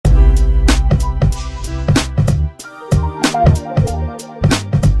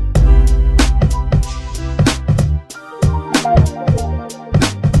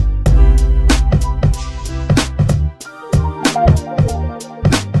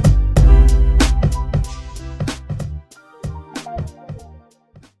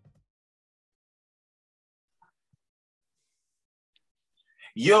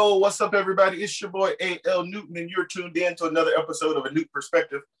Yo, what's up, everybody? It's your boy A Newton, and you're tuned in to another episode of A Newt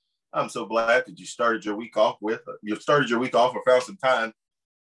Perspective. I'm so glad that you started your week off or found some time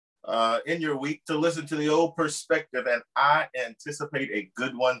in your week to listen to the old perspective, and I anticipate a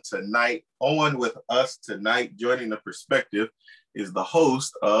good one tonight. On with us tonight, joining the perspective, is the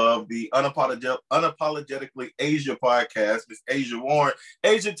host of the Unapologetically Asia podcast, Miss Asia Warren.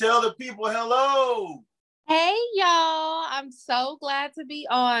 Asia, tell the people hello. Hey, y'all. I'm so glad to be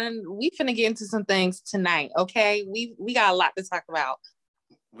on. We finna get into some things tonight, okay? We got a lot to talk about.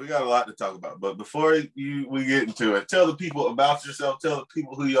 We got a lot to talk about, but before we get into it, tell the people about yourself, tell the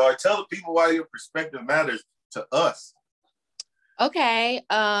people who you are, tell the people why your perspective matters to us. Okay,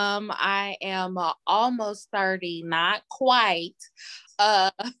 I am almost 30, not quite.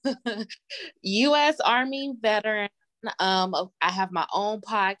 U.S. Army veteran. I have my own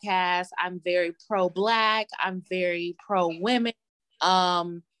podcast. I'm very pro-Black. I'm very pro-women.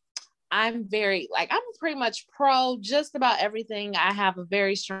 I'm pretty much pro just about everything. I have a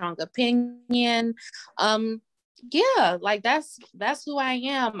very strong opinion. That's who I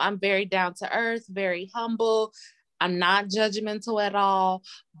am. I'm very down to earth, very humble. I'm not judgmental at all,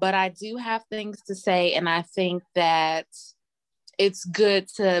 but I do have things to say, and I think that it's good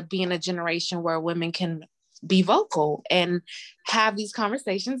to be in a generation where women can be vocal and have these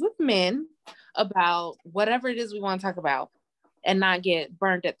conversations with men about whatever it is we want to talk about and not get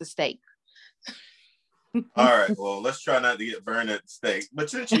burned at the stake. All right, well, let's try not to get burned at the stake. But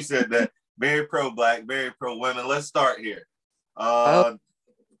since you said that, very pro-Black, very pro-women, let's start here.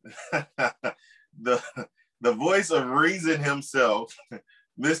 The voice of reason himself,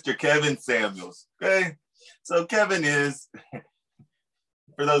 Mr. Kevin Samuels. Okay, so Kevin is,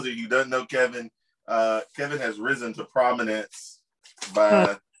 for those of you who don't know Kevin, Kevin has risen to prominence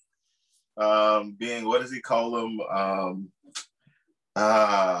by being, what does he call them?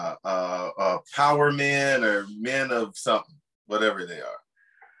 Power men or men of something, whatever they are.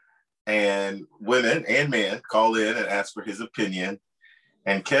 And women and men call in and ask for his opinion.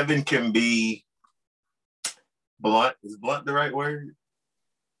 And Kevin can be blunt. Is blunt the right word?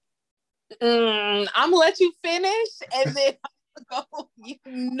 I'm gonna let you finish and then go. You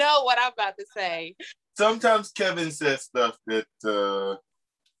know what I'm about to say. Sometimes Kevin says stuff that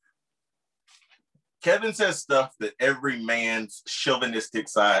every man's chauvinistic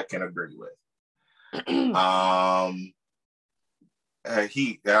side can agree with. I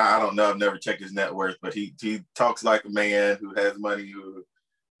don't know, I've never checked his net worth, but he talks like a man who has money, who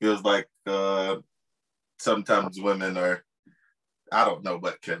feels like sometimes women are, I don't know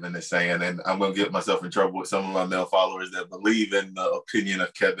what Kevin is saying, and I'm going to get myself in trouble with some of my male followers that believe in the opinion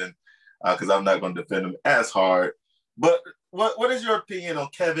of Kevin, because I'm not going to defend him as hard. But what is your opinion on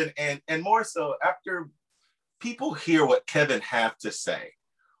Kevin? And more so, after people hear what Kevin have to say,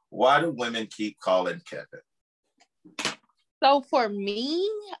 why do women keep calling Kevin? So for me,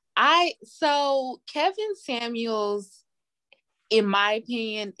 Kevin Samuels, in my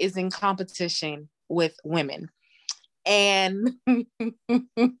opinion, is in competition with women. And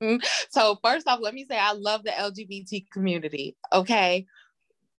so first off, let me say I love the LGBT community, okay?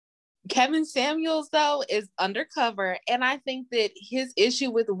 Kevin Samuels, though, is undercover, and I think that his issue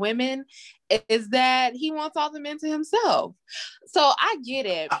with women is that he wants all the men to himself. So I get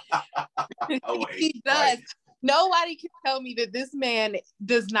it. He does. Wait. Nobody can tell me that this man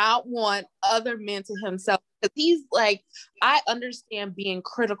does not want other men to himself. Because he's like, I understand being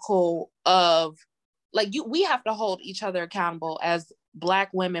critical of, we have to hold each other accountable as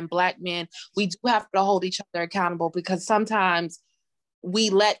Black women, Black men. We do have to hold each other accountable because sometimes we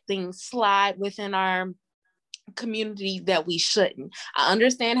let things slide within our community that we shouldn't. I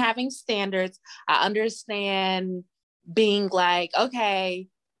understand having standards. I understand being like, okay,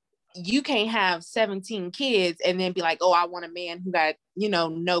 you can't have 17 kids and then be like, oh, I want a man who got,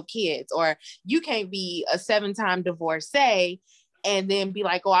 no kids. Or you can't be a 7-time divorcee and then be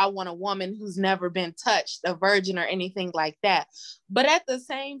like, oh, I want a woman who's never been touched, a virgin or anything like that. But at the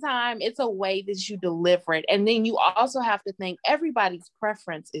same time, it's a way that you deliver it. And then you also have to think everybody's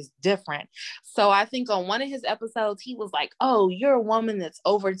preference is different. So I think on one of his episodes, he was like, oh, you're a woman that's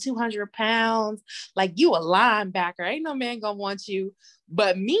over 200 pounds. Like, you a linebacker. Ain't no man gonna want you.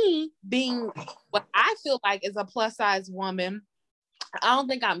 But me being what I feel like is a plus size woman, I don't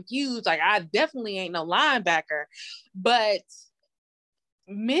think I'm huge. Like, I definitely ain't no linebacker. But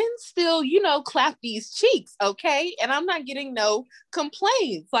men still, clap these cheeks, okay? And I'm not getting no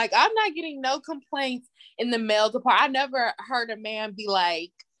complaints. Like, I'm not getting no complaints in the male department. I never heard a man be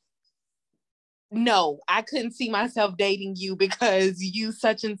like, no, I couldn't see myself dating you because you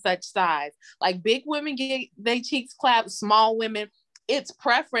such and such size. Like, big women get their cheeks clapped, small women, it's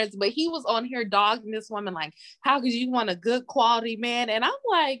preference, but he was on here dogging this woman like, how could you want a good quality man? And I'm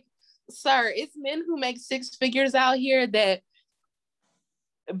like, sir, it's men who make six figures out here that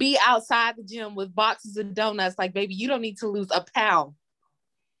be outside the gym with boxes of donuts. Like, baby, you don't need to lose a pound.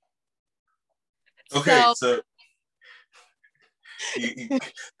 Okay, so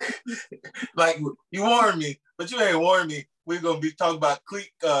like you warned me, but you ain't warned me. We're gonna be talking about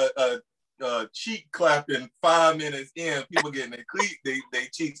cheek clapping 5 minutes in. People getting their they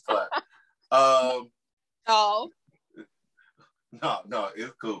cheeks clapped. Oh. No,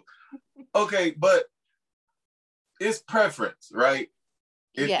 it's cool. Okay, but it's preference, right?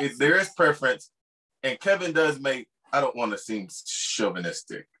 Yes. There is preference, and Kevin does make. I don't want to seem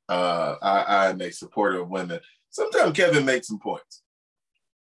chauvinistic. I am a supporter of women. Sometimes Kevin makes some points.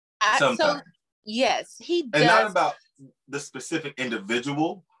 Sometimes. So, yes, he does. And not about the specific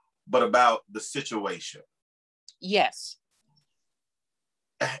individual, but about the situation. Yes.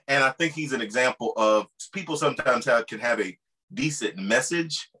 And I think he's an example of people sometimes can have a decent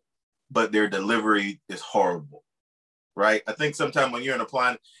message, but their delivery is horrible, right? I think sometimes when you're in a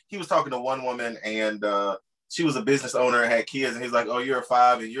plan, he was talking to one woman and she was a business owner and had kids, and he's like, oh, you're a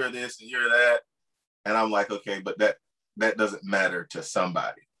 5 and you're this and you're that. And I'm like, okay, but that doesn't matter to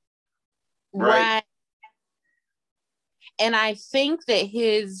somebody. Right. And I think that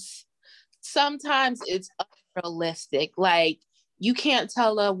sometimes it's unrealistic. Like, you can't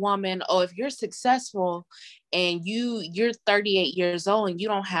tell a woman, oh, if you're successful and you're 38 years old and you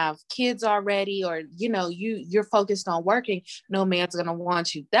don't have kids already, or you're focused on working, no man's gonna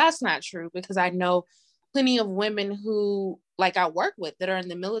want you. That's not true, because I know plenty of women who, like, I work with that are in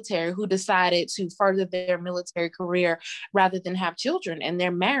the military, who decided to further their military career rather than have children, and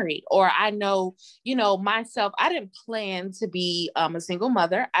they're married. Or I know, myself, I didn't plan to be a single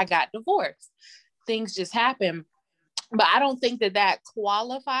mother. I got divorced. Things just happen. But I don't think that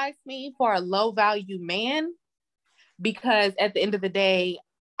qualifies me for a low value man, because at the end of the day,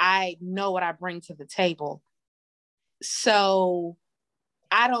 I know what I bring to the table. So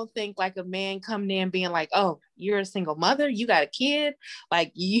I don't think like a man coming in being like, oh, you're a single mother, you got a kid,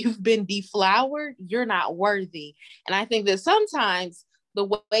 like you've been deflowered, you're not worthy. And I think that sometimes the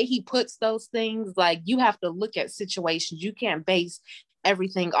way he puts those things, like, you have to look at situations. You can't base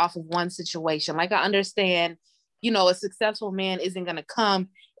everything off of one situation. Like, I understand, a successful man isn't going to come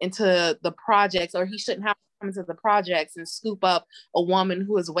into the projects, or he shouldn't have to come into the projects and scoop up a woman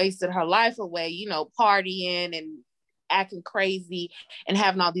who has wasted her life away, partying and acting crazy and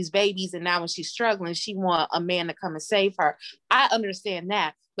having all these babies, and now when she's struggling, she want a man to come and save her. I understand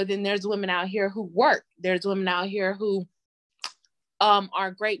that, but then there's women out here who work. There's women out here who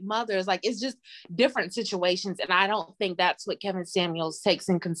are great mothers. Like, it's just different situations, and I don't think that's what Kevin Samuels takes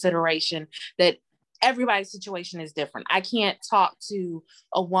in consideration, that everybody's situation is different. I can't talk to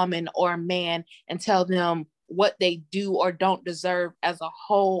a woman or a man and tell them what they do or don't deserve as a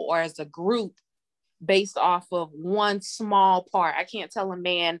whole or as a group based off of one small part. I can't tell a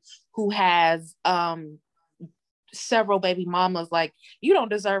man who has several baby mamas, like, you don't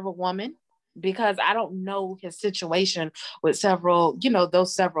deserve a woman, because I don't know his situation with several,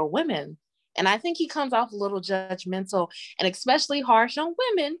 those several women. And I think he comes off a little judgmental and especially harsh on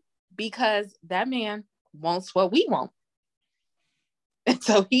women, because that man wants what we want. And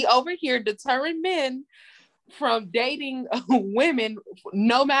so he over here deterring men from dating women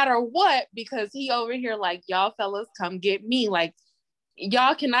no matter what, because he over here like, y'all fellas come get me. Like,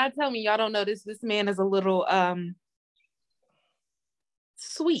 y'all cannot tell me y'all don't know this man is a little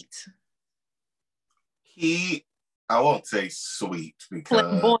sweet. I won't say sweet,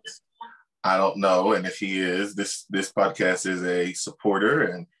 because I don't know, and if he is, this podcast is a supporter,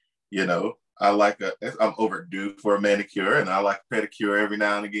 and I'm overdue for a manicure, and I like a pedicure every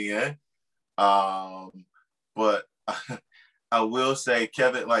now and again. But I will say,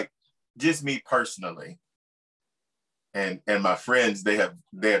 Kevin, like, just me personally, and my friends, they have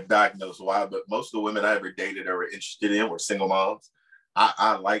diagnosed why, but most of the women I ever dated or were interested in were single moms.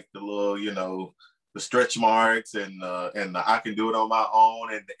 I like the little, the stretch marks and the I can do it on my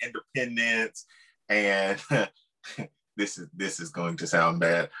own, and the independence. And this is going to sound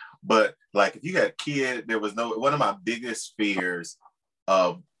bad, but like, if you had a kid, there was one of my biggest fears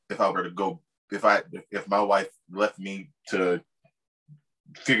of, if I were to go, if my wife left me to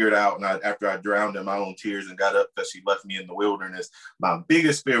figure it out, and after I drowned in my own tears and got up because she left me in the wilderness, my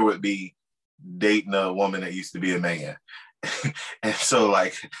biggest fear would be dating a woman that used to be a man. And so,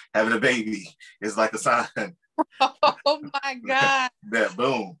 like, having a baby is like a sign. Oh my God. that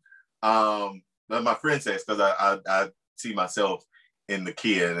boom. But my friend says, because I see myself in the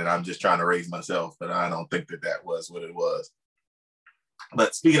kid, and I'm just trying to raise myself, but I don't think that was what it was.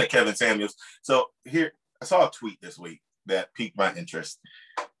 But speaking of Kevin Samuels, so here I saw a tweet this week that piqued my interest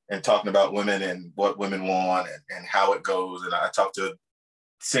in talking about women and what women want and how it goes. And I talked to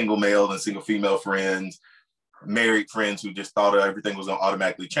single male and single female friends, married friends who just thought everything was going to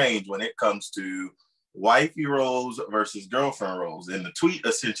automatically change when it comes to wifey roles versus girlfriend roles. And the tweet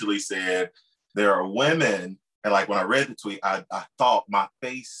essentially said there are women, and like when I read the tweet, I thought my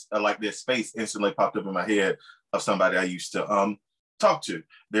face, like this face instantly popped up in my head of somebody I used to talk to.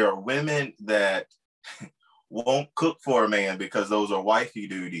 There are women that won't cook for a man because those are wifey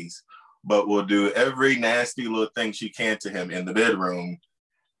duties, but will do every nasty little thing she can to him in the bedroom.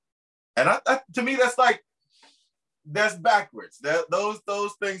 And to me, that's backwards.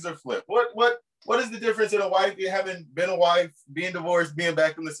 Those things are flipped. What is the difference in a wife, having been a wife, being divorced, being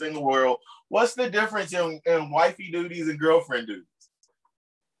back in the single world? What's the difference in wifey duties and girlfriend duties?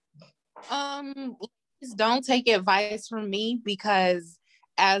 Please don't take advice from me, because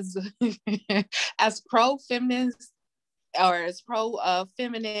as as pro-feminist or as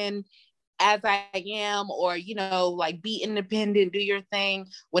pro-feminine as I am, or, you know, like be independent, do your thing.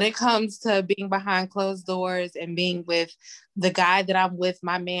 When it comes to being behind closed doors and being with the guy that I'm with,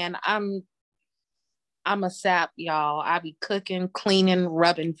 my man, I'm a sap, y'all. I be cooking, cleaning,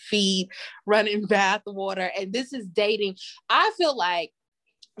 rubbing feet, running bath water. And this is dating. I feel like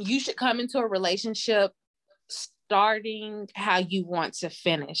you should come into a relationship starting how you want to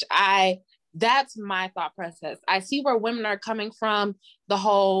finish. That's my thought process. I see where women are coming from, the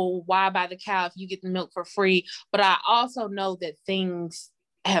whole why buy the cow if you get the milk for free. But I also know that things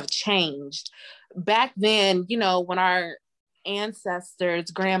have changed. Back then, you know, when our ancestors,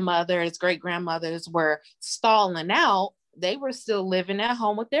 grandmothers, great grandmothers were stalling out, they were still living at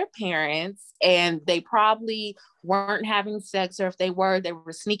home with their parents, and they probably weren't having sex, or if they were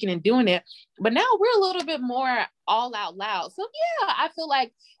sneaking and doing it. But now we're a little bit more all out loud. So yeah, I feel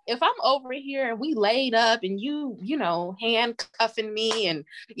like if I'm over here and we laid up and you know, handcuffing me and,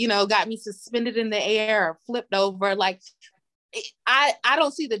 you know, got me suspended in the air or flipped over, like I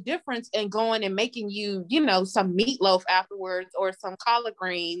don't see the difference in going and making you, you know, some meatloaf afterwards, or some collard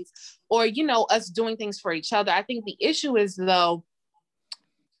greens, or, you know, us doing things for each other. I think the issue is, though,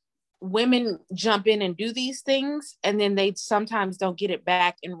 women jump in and do these things, and then they sometimes don't get it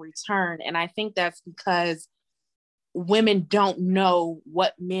back in return. And I think that's because women don't know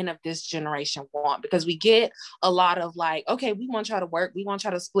what men of this generation want, because we get a lot of like, okay, we want y'all to work, we want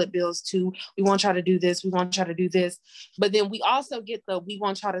y'all to split bills too, we want y'all to do this, we want y'all to do this. But then we also get we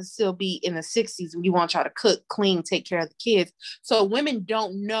want y'all to still be in the 60s, we want y'all to cook, clean, take care of the kids. So women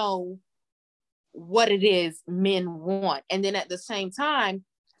don't know what it is men want. And then at the same time,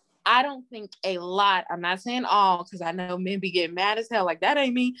 I don't think a lot, I'm not saying all, because I know men be getting mad as hell, like that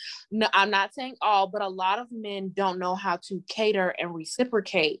ain't me. No, I'm not saying all, but a lot of men don't know how to cater and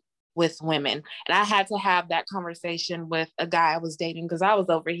reciprocate with women. And I had to have that conversation with a guy I was dating, because I was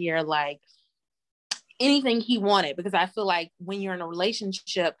over here like anything he wanted, because I feel like when you're in a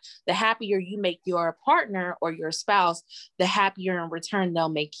relationship, the happier you make your partner or your spouse, the happier in return they'll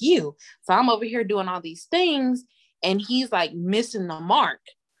make you. So I'm over here doing all these things, and he's like missing the mark.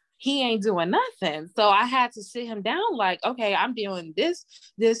 He ain't doing nothing. So I had to sit him down like, okay, I'm doing this.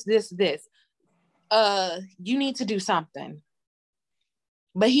 You need to do something.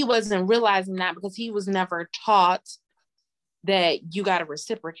 But he wasn't realizing that, because he was never taught that you got to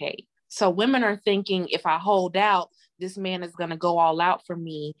reciprocate. So women are thinking, if I hold out, this man is going to go all out for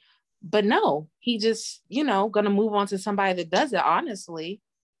me. But no, he just, you know, going to move on to somebody that does it honestly.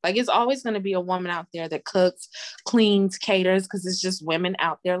 Like, it's always going to be a woman out there that cooks, cleans, caters, because it's just women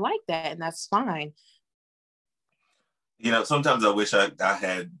out there like that, and that's fine. You know, sometimes I wish I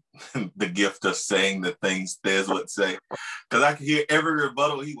had the gift of saying the things Thez would say, because I could hear every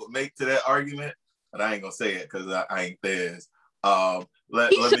rebuttal he would make to that argument, but I ain't going to say it because I ain't Thez.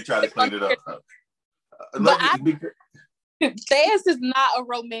 Let me try to clean it up. Thez is not a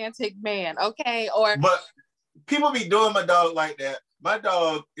romantic man, okay? But people be doing my dog like that. My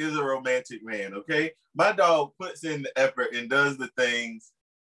dog is a romantic man, okay? My dog puts in the effort and does the things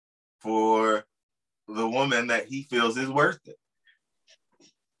for the woman that he feels is worth it.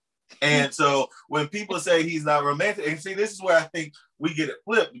 And so when people say he's not romantic, and see, this is where I think we get it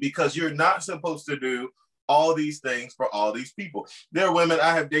flipped, because you're not supposed to do all these things for all these people. There are women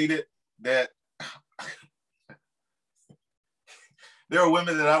I have dated that there were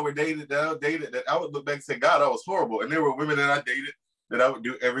women that I dated that I would look back and say, God, I was horrible. And there were women that I dated that I would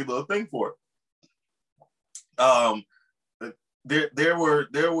do every little thing for. There were,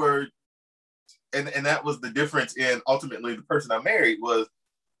 and that was the difference in ultimately the person I married was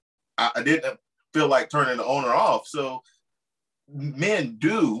I didn't feel like turning the owner off. So men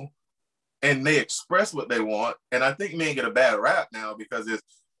do, and they express what they want. And I think men get a bad rap now because it's,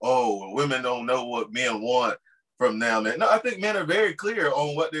 oh, women don't know what men want from now and then. No, I think men are very clear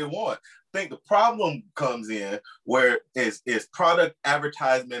on what they want. I think the problem comes in where is product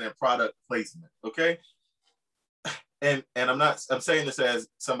advertisement and product placement. Okay. And I'm saying this as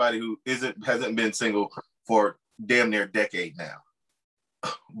somebody who hasn't been single for damn near a decade now.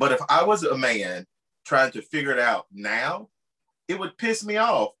 But if I was a man trying to figure it out now, it would piss me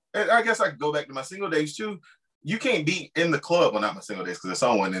off. And I guess I could go back to my single days too. You can't be in the club, well, not my single days, because there's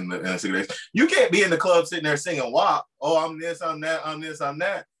someone in the single days. You can't be in the club sitting there singing WAP. Oh, I'm this, I'm that, I'm this, I'm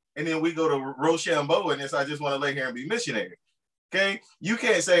that. And then we go to Rochambeau and this, I just want to lay here and be missionary. Okay? You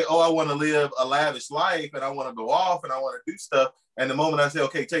can't say, oh, I want to live a lavish life and I want to go off and I want to do stuff. And the moment I say,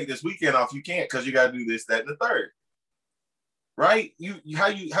 okay, take this weekend off, you can't, because you got to do this, that, and the third. Right? How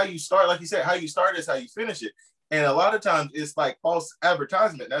you start, like you said, how you start is how you finish it. And a lot of times it's like false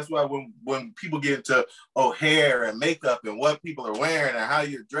advertisement. That's why when people get into hair and makeup and what people are wearing and how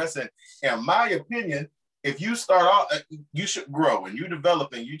you're dressing, in my opinion, if you start off, you should grow and you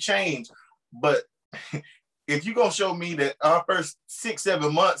develop and you change. But if you're gonna show me that our first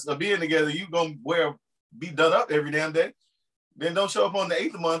 6-7 months of being together, you gonna be done up every damn day, then don't show up on the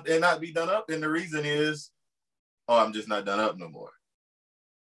 8th month and not be done up. And the reason is, I'm just not done up no more.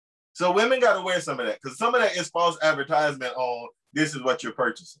 So women got to wear some of that, because some of that is false advertisement on this is what you're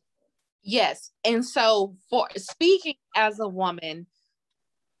purchasing. Yes. And so for speaking as a woman,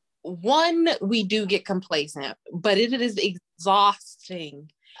 one, we do get complacent, but it is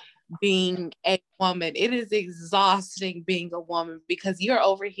exhausting being a woman. It is exhausting being a woman because you're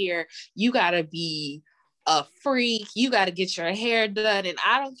over here, you got to be a freak. You got to get your hair done. And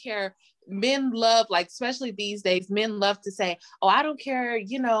I don't care. Men love, like, especially these days, men love to say, oh, I don't care,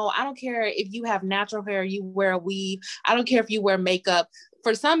 I don't care if you have natural hair, you wear a weave. I don't care if you wear makeup.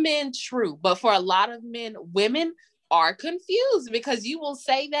 For some men, true. But for a lot of men, women are confused because you will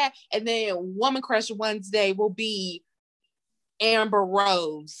say that. And then Woman Crush Wednesday will be Amber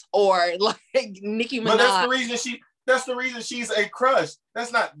Rose or like Nicki Minaj. But that's the reason she's a crush.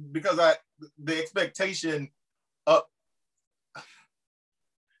 That's not because the expectation of,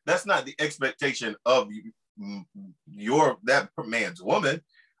 that's not the expectation of that man's woman.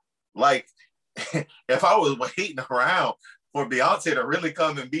 Like, if I was waiting around for Beyonce to really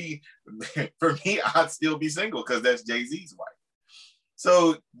come and be, for me, I'd still be single because that's Jay-Z's wife.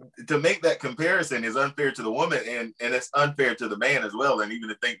 So to make that comparison is unfair to the woman, and it's unfair to the man as well. And even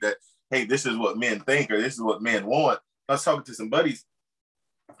to think that, hey, this is what men think or this is what men want. I was talking to some buddies,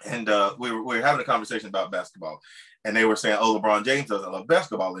 and we were having a conversation about basketball. And they were saying, oh, LeBron James doesn't love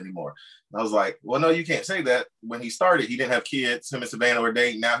basketball anymore. And I was like, well, no, you can't say that. When he started, he didn't have kids. Him and Savannah were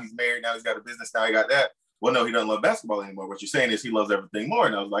dating. Now he's married. Now he's got a business. Now he got that. Well, no, he doesn't love basketball anymore. What you're saying is he loves everything more.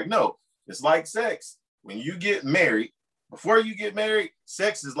 And I was like, no, it's like sex. When you get married, before you get married,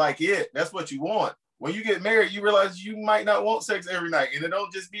 sex is like it. That's what you want. When you get married, you realize you might not want sex every night. And it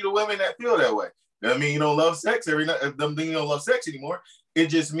don't just be the women that feel that way. That mean you don't love sex every night. It doesn't mean you don't love sex anymore. It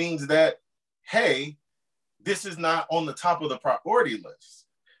just means that, hey, this is not on the top of the priority list.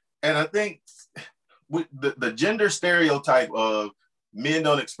 And I think with the gender stereotype of men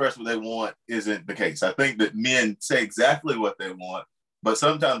don't express what they want isn't the case. I think that men say exactly what they want, but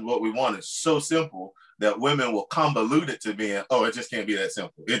sometimes what we want is so simple that women will convolute it to being, oh, it just can't be that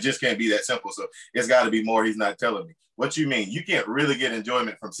simple. It just can't be that simple. So it's got to be more he's not telling me. What you mean? You can't really get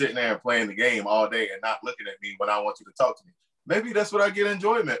enjoyment from sitting there and playing the game all day and not looking at me when I want you to talk to me. Maybe that's what I get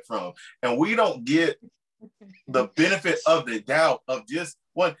enjoyment from. And we don't get the benefit of the doubt of just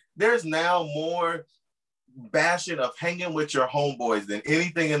one. There's now more bashing of hanging with your homeboys than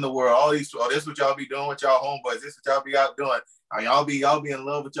anything in the world. All these, oh, this is what y'all be doing with y'all homeboys. This is what y'all be out doing. Y'all be in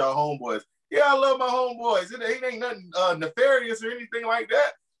love with y'all homeboys. Yeah, I love my homeboys. It ain't nothing nefarious or anything like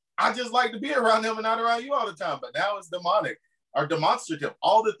that. I just like to be around them and not around you all the time. But now it's demonic or demonstrative.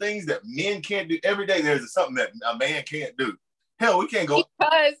 All the things that men can't do every day, there's something that a man can't do. Hell, we can't go.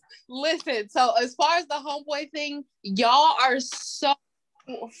 Because listen, so as far as the homeboy thing, y'all are so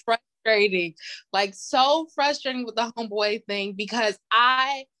frustrating. Like so frustrating with the homeboy thing because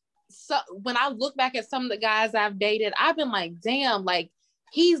when I look back at some of the guys I've dated, I've been like, damn, like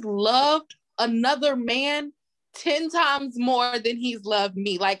he's loved another man 10 times more than he's loved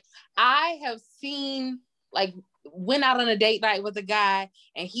me. Like I have seen, like, went out on a date night with a guy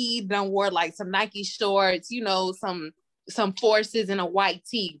and he done wore like some Nike shorts, some forces in a white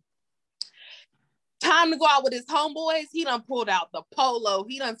tee. Time to go out with his homeboys, he done pulled out the polo,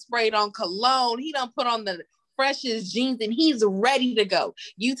 he done sprayed on cologne, he done put on the fresh as jeans, and he's ready to go.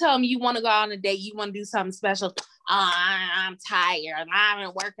 You tell him you want to go on a date, you want to do something special. I'm tired. I've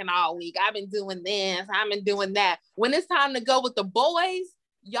been working all week. I've been doing this. I've been doing that. When it's time to go with the boys,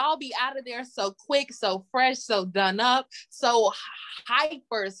 y'all be out of there so quick, so fresh, so done up, so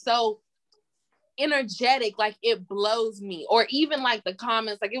hyper, so energetic, like it blows me. Or even like the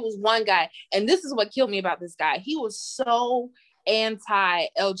comments, like it was one guy, and this is what killed me about this guy. He was so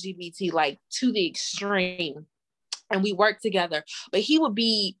anti-LGBT, like to the extreme, and we worked together, but he would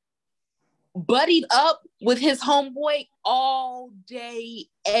be buddied up with his homeboy all day,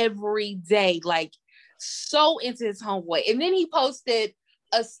 every day, like so into his homeboy. And then he posted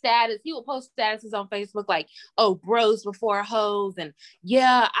a status. He would post statuses on Facebook like, oh, bros before hoes. And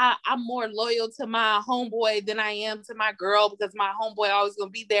yeah, I'm more loyal to my homeboy than I am to my girl because my homeboy always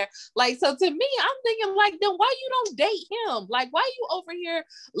gonna be there. Like, so to me, I'm thinking like, then why you don't date him? Like, why you over here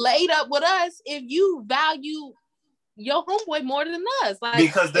laid up with us if you value your homeboy more than us? Like,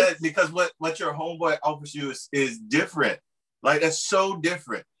 because what your homeboy offers you is different. Like, that's so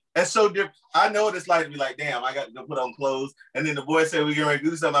different. That's so different. I know what it's like to be like, damn, I got to go put on clothes. And then the boy said we're going to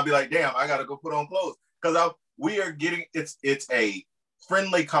do something. I'll be like, damn, I got to go put on clothes. Because we are getting, it's a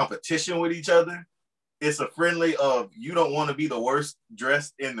friendly competition with each other. It's a friendly of, you don't want to be the worst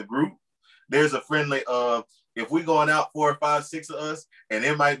dressed in the group. There's a friendly of, if we going out 4 or 5, 6 of us, and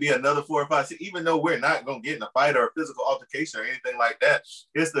there might be another 4 or 5, 6, even though we're not going to get in a fight or a physical altercation or anything like that,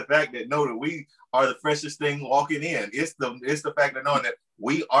 it's the fact that know that we are the freshest thing walking in. It's the fact of knowing that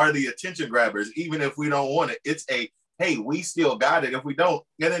we are the attention grabbers, even if we don't want it. It's a, hey, we still got it if we don't.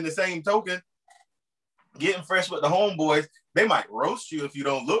 And in the same token, getting fresh with the homeboys, they might roast you if you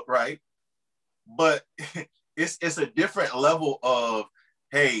don't look right, but it's a different level of,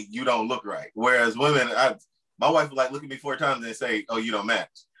 hey, you don't look right. Whereas women, my wife would like look at me 4 times and say, oh, you don't match.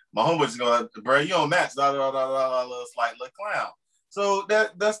 My homeboy's going, bro, you don't match, little slight little clown. So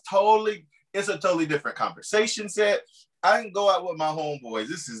that's totally, it's a totally different conversation set. I can go out with my homeboys.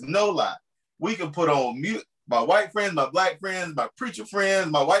 This is no lie. We can put on mute my white friends, my black friends, my preacher friends,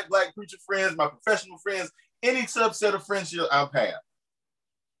 my white black preacher friends, my professional friends, any subset of friendship I've had.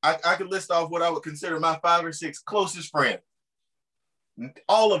 I could list off what I would consider my 5 or 6 closest friends.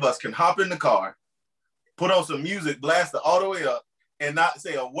 All of us can hop in the car, put on some music, blast it all the way up, and not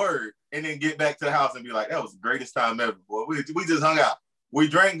say a word, and then get back to the house and be like, that was the greatest time ever, boy. We just hung out. We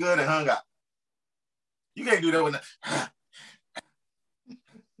drank good and hung out. You can't do that with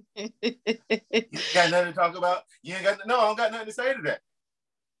you got nothing to talk about? You ain't got no, I don't got nothing to say to that.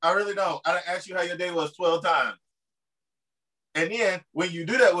 I really don't. I done asked you how your day was 12 times. And then when you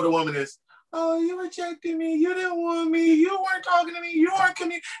do that with a woman, it's, oh, you rejected me. You didn't want me. You weren't talking to me.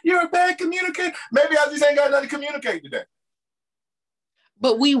 You're a bad communicator. Maybe I just ain't got nothing to communicate today.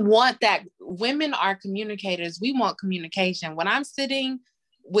 But we want that. Women are communicators. We want communication. When I'm sitting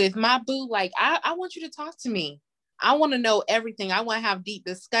with my boo, like, I want you to talk to me. I want to know everything. I want to have deep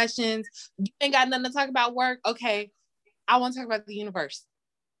discussions. You ain't got nothing to talk about work. Okay. I want to talk about the universe.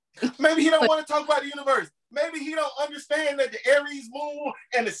 Maybe he don't want to talk about the universe. Maybe he don't understand that the Aries moon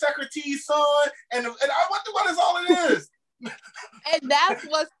and the Socrates sun and what is all it is. And that's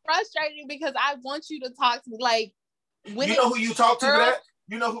what's frustrating, because I want you to talk to me. Like, when you know who you talk to that?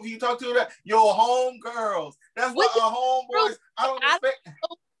 You know who you talk to that? Your home girls. That's what our homeboys.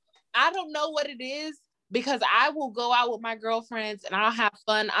 I don't know what it is, because I will go out with my girlfriends and I'll have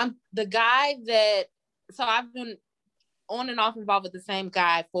fun. I'm the guy that, so I've been on and off involved with the same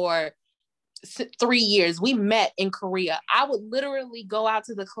guy for 3 years. We met in Korea. I would literally go out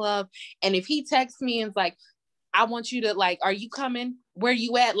to the club, and if he texts me and is like, I want you to, like, are you coming? Where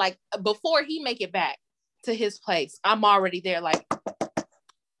you at? Like, before he make it back to his place, I'm already there, like,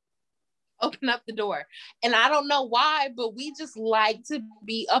 open up the door. And I don't know why, but we just like to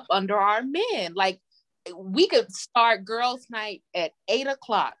be up under our men. Like, we could start girls' night at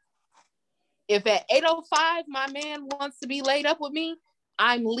 8:00. If at 8:05 my man wants to be laid up with me,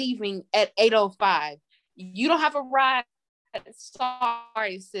 I'm leaving at 8:05. You don't have a ride?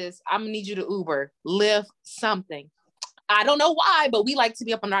 Sorry, sis. I'm gonna need you to Uber, Lyft, something. I don't know why, but we like to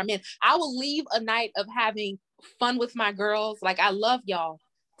be up on our men. I will leave a night of having fun with my girls. Like, I love y'all,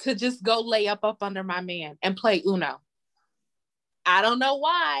 to just go lay up under my man and play Uno. I don't know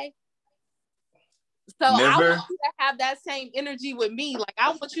why. So I want you to have that same energy with me. Like, I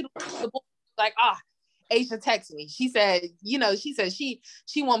want you to like, Asia texted me. She said,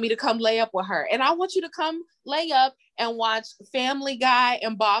 she want me to come lay up with her. And I want you to come lay up and watch Family Guy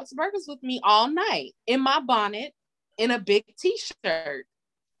and Bob's Burgers with me all night in my bonnet, in a big t-shirt.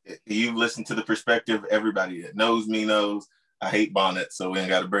 You've listened to the perspective. Everybody that knows me knows I hate bonnets, so we ain't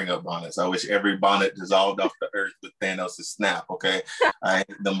got to bring up bonnets. I wish every bonnet dissolved off the earth with Thanos' snap, okay? I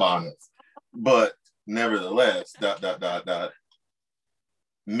hate them bonnets. But nevertheless, ...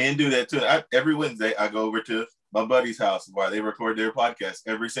 Men do that too. Every Wednesday, I go over to my buddy's house where they record their podcast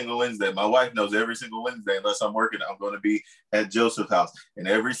every single Wednesday. My wife knows every single Wednesday, unless I'm working, I'm going to be at Joseph's house. And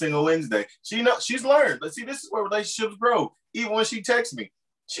every single Wednesday, she's learned. Let's see, this is where relationships grow. Even when she texts me,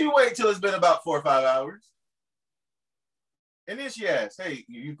 she wait till it's been about 4 or 5 hours. And then she asks, hey,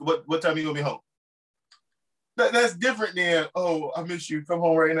 what time are you going to be home? That's different than, oh, I miss you. Come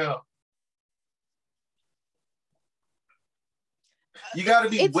home right now. You got to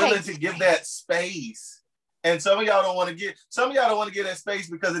be willing to give that space. And some of y'all don't want to get that space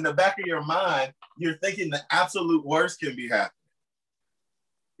because in the back of your mind, you're thinking the absolute worst can be happening.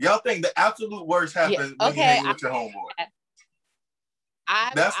 Y'all think the absolute worst happens when you're hanging with your homeboy.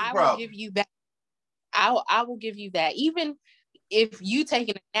 That's the problem. Will give you that. I will give you that. Even if you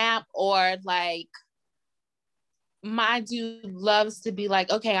taking a nap or like, my dude loves to be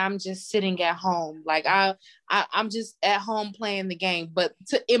like, okay, I'm just sitting at home. Like I'm just at home playing the game. But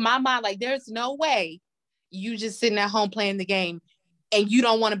in my mind, like there's no way you just sitting at home playing the game and you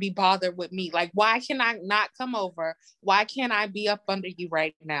don't want to be bothered with me. Like, why can I not come over? Why can't I be up under you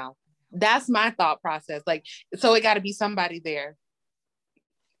right now? That's my thought process. Like, so it got to be somebody there.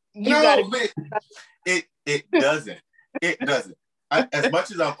 It doesn't. It doesn't. As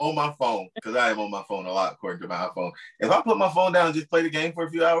much as I'm on my phone, because I am on my phone a lot, according to my iPhone, if I put my phone down and just play the game for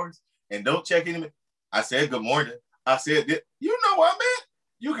a few hours and don't check in, I said good morning. I said, you know what, man?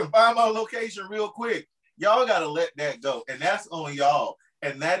 You can find my location real quick. Y'all got to let that go. And that's on y'all.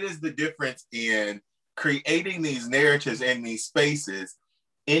 And that is the difference in creating these narratives and these spaces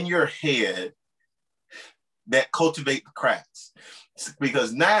in your head that cultivate the cracks.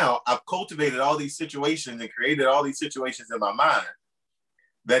 Because now I've cultivated all these situations and created all these situations in my mind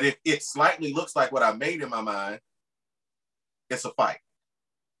that if it slightly looks like what I made in my mind, it's a fight.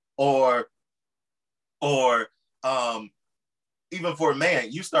 Or even for a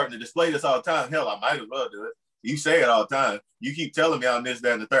man, you starting to display this all the time. Hell, I might as well do it. You say it all the time. You keep telling me I'm this,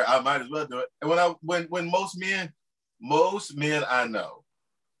 that, and the third. I might as well do it. And when most men I know,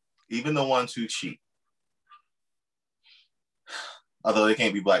 even the ones who cheat, although they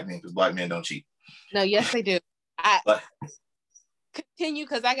can't be black men because black men don't cheat. No, yes, they do. Continue,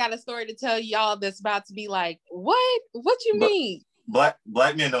 because I got a story to tell y'all that's about to be like, what? What you mean? Black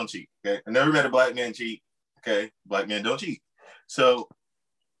men don't cheat. Okay, I never met a black man cheat. Okay, black men don't cheat. So,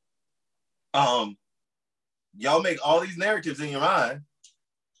 y'all make all these narratives in your mind.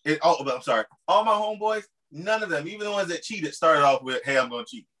 I'm sorry. All my homeboys, none of them, even the ones that cheated, started off with, "Hey, I'm gonna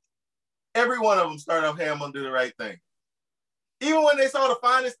cheat." Every one of them started off, "Hey, I'm gonna do the right thing." Even when they saw the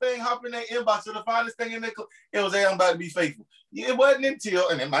finest thing hop in their inbox or the finest thing in their it was, "Hey, I'm about to be faithful." It wasn't until,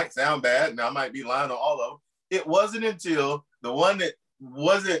 and it might sound bad, and I might be lying on all of them, it wasn't until the one that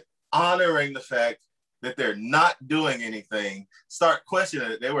wasn't honoring the fact that they're not doing anything start questioning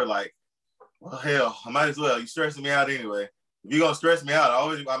it. They were like, well, hell, I might as well. You're stressing me out anyway. If you're going to stress me out,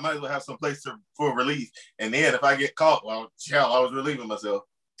 I might as well have some place for relief. And then if I get caught, well, hell, I was relieving myself.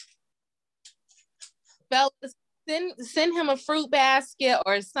 Fellas, send him a fruit basket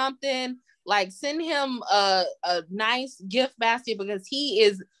or something. Like, send him a nice gift basket, because he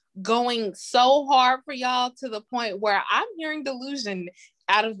is going so hard for y'all to the point where I'm hearing delusion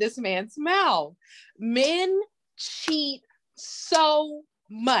out of this man's mouth. Men cheat so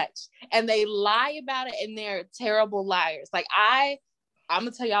much and they lie about it, and they're terrible liars. Like, I'm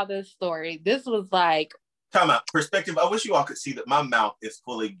gonna tell y'all this story. This was like, time out. Perspective. I wish you all could see that my mouth is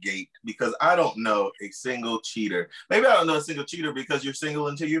fully gaped because I don't know a single cheater. Maybe I don't know a single cheater because you're single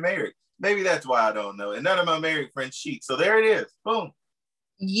until you're married. Maybe that's why I don't know. And none of my married friends cheat. So there it is. Boom.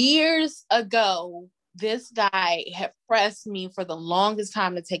 Years ago, this guy had pressed me for the longest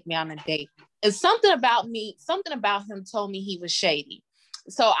time to take me on a date. And something about him told me he was shady.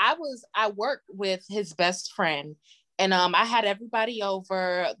 So I worked with his best friend, and I had everybody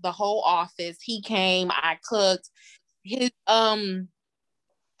over, the whole office. He came, I cooked. His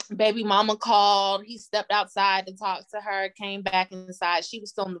baby mama called. He stepped outside to talk to her, came back inside. She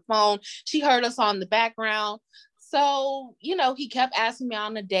was still on the phone. She heard us on the background. So, he kept asking me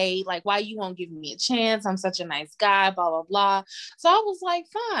on a date, like, why you won't give me a chance? I'm such a nice guy, blah, blah, blah. So I was like,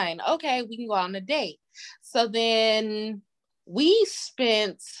 fine, okay, we can go on a date. So then we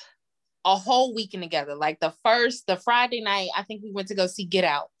spent a whole weekend together. Like the Friday night, I think we went to go see Get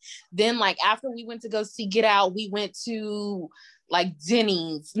Out. Then, like, after we went to go see Get Out, we went to like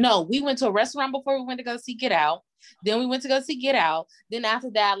Denny's. No, we went to a restaurant before we went to go see Get Out. Then we went to go see Get Out. Then after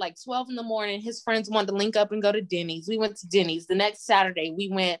that, like 12 in the morning, his friends wanted to link up and go to Denny's. We went to Denny's. The next Saturday,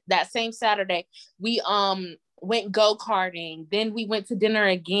 that same Saturday, we went go-karting. Then we went to dinner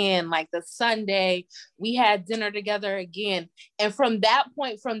again. Like the Sunday, we had dinner together again. And from that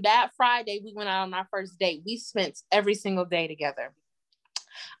point, from that Friday, we went out on our first date. We spent every single day together.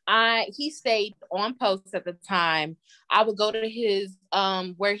 He stayed on post at the time. I would go to his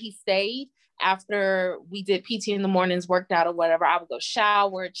where he stayed after we did PT in the mornings, worked out or whatever. I would go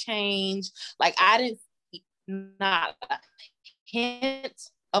shower, change. Like I didn't see not a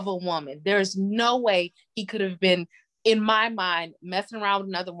hint of a woman. There's no way he could have been, in my mind, messing around with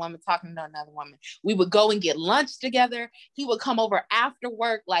another woman, talking to another woman. We would go and get lunch together. He would come over after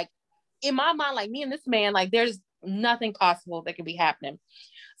work. Like in my mind, like me and this man, like there's nothing possible that could be happening.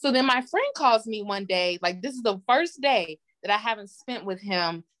 So then my friend calls me one day, like this is the first day that I haven't spent with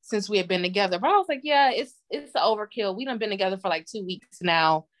him since we had been together. But I was like, yeah, it's overkill. We done been together for like 2 weeks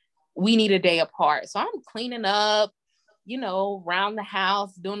now. We need a day apart. So I'm cleaning up, around the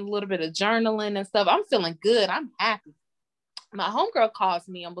house, doing a little bit of journaling and stuff. I'm feeling good. I'm happy. My homegirl calls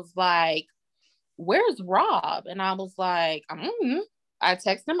me and was like, where's Rob? And I was like, I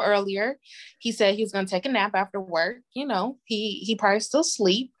texted him earlier. He said he was going to take a nap after work. He probably still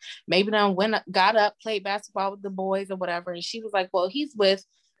asleep. Maybe then got up, played basketball with the boys or whatever. And she was like, well, he's with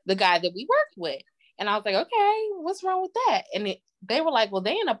the guy that we worked with. And I was like, okay, what's wrong with that? And they were like, well,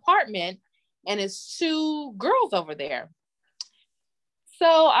 they in an apartment and it's 2 girls over there.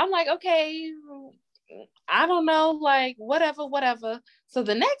 So I'm like, okay, I don't know, like whatever. So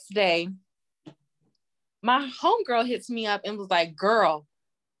the next day, my homegirl hits me up and was like, girl,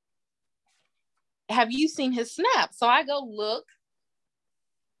 have you seen his snap? So I go look,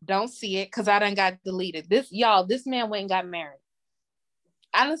 don't see it because I done got deleted. This man went and got married.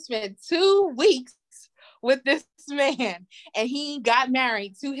 I done spent 2 weeks with this man and he got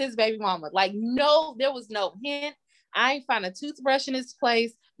married to his baby mama. Like, no, there was no hint. I ain't find a toothbrush in his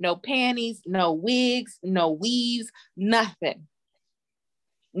place, no panties, no wigs, no weaves, nothing.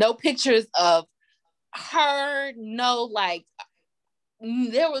 No pictures of her, no, like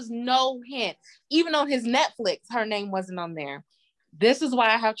there was no hint. Even on his Netflix, her name wasn't on there. This is why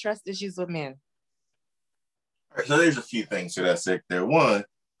I have trust issues with men. All right, so there's a few things to that sick there. One,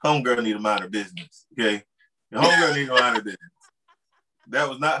 homegirl need to mind her business. Okay, the homegirl need to mind her business. That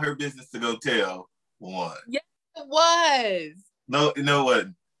was not her business to go tell one. Yes, it was. No, it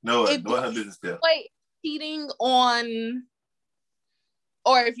wasn't. No, it wasn't her business to tell. Wait, cheating on.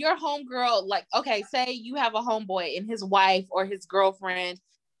 Or if your homegirl, like, okay, say you have a homeboy and his wife or his girlfriend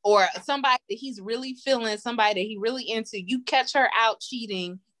or somebody that he's really feeling, somebody that he really into, you catch her out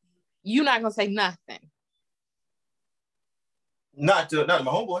cheating, you're not gonna say nothing. Not to my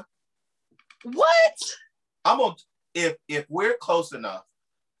homeboy. What? I'm gonna if we're close enough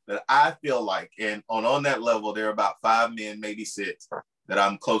that I feel like, and on that level, there are about 5 men, maybe 6, that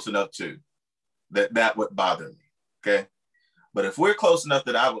I'm close enough to, that would bother me. Okay. But if we're close enough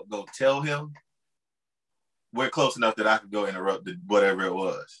that I would go tell him, we're close enough that I could go interrupt whatever it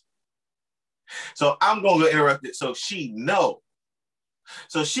was. So I'm going to go interrupt it so she know.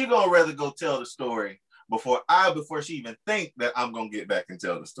 So she going to rather go tell the story before she even think that I'm going to get back and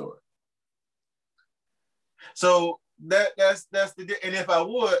tell the story. So that's the, and if I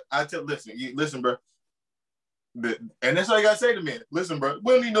would, I tell, listen, bro. And that's all you got to say to me. Listen, bro,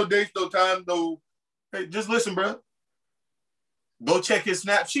 we don't need no dates, no time, no, hey, just listen, bro. Go check his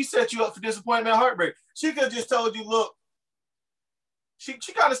snap. She set you up for disappointment and heartbreak. She could have just told you, look, she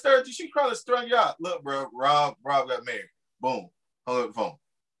kind of stirred you. She probably strung you out. Look, bro, Rob got married. Boom. Hung up the phone.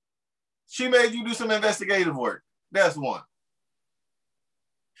 She made you do some investigative work. That's 1.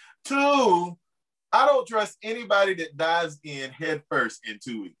 2, I don't trust anybody that dives in head first in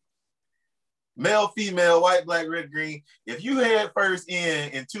 2 weeks. Male, female, white, black, red, green. If you head first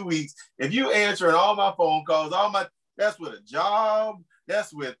in 2 weeks, if you answering all my phone calls, that's with a job.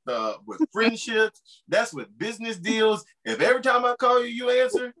 That's with friendships. That's with business deals. If every time I call you, you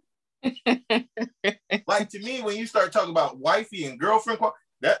answer. Like, to me, when you start talking about wifey and girlfriend,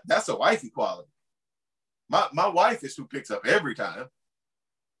 that's a wifey quality. My wife is who picks up every time.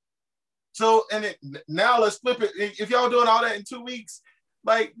 So, now let's flip it. If y'all doing all that in 2 weeks,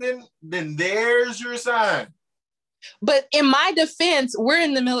 like, then there's your sign. But in my defense, we're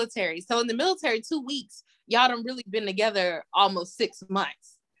in the military. So in the military, 2 weeks, y'all done really been together almost 6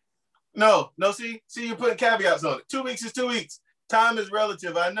 months. No, see, you're putting caveats on it. 2 weeks is 2 weeks. Time is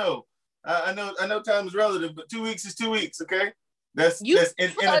relative. I know time is relative, but 2 weeks is 2 weeks. Okay, that's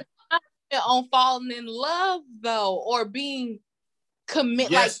on falling in love though, or being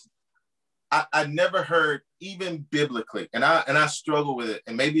commit. Yes, I never heard, even biblically, and I struggle with it,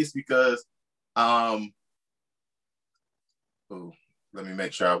 and maybe it's because ooh, let me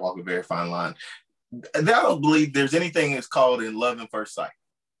make sure I walk a very fine line. I don't believe there's anything that's called in love at first sight.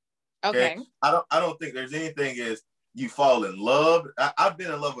 Okay. I don't think there's anything as you fall in love. I've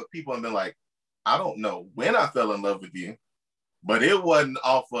been in love with people and been like, I don't know when I fell in love with you, but it wasn't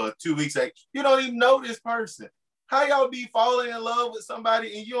off of 2 weeks. Like, you don't even know this person. How y'all be falling in love with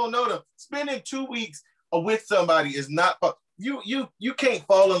somebody and you don't know them? Spending 2 weeks with somebody is not you can't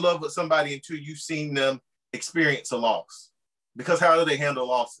fall in love with somebody until you've seen them experience a loss. Because how do they handle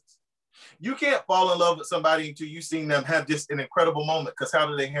losses? You can't fall in love with somebody until you've seen them have just an incredible moment, because how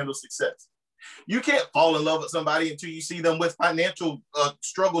do they handle success? You can't fall in love with somebody until you see them with financial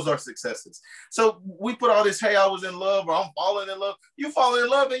struggles or successes. So we put all this, hey, I was in love, or I'm falling in love. You fall in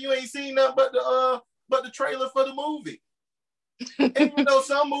love and you ain't seen nothing but the trailer for the movie. And you know,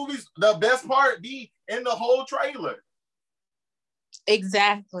 some movies, the best part be in the whole trailer.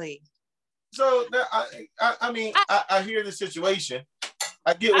 Exactly. So I mean, I hear the situation.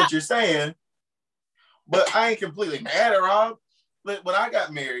 I get what you're saying, but I ain't completely mad at Rob. When I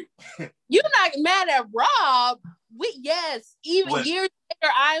got married, you're not mad at Rob. Even years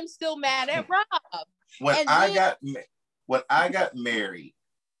later, I'm still mad at Rob. When I got married,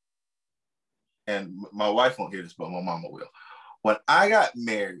 and my wife won't hear this, but my mama will. When I got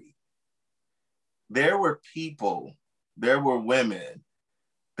married, there were women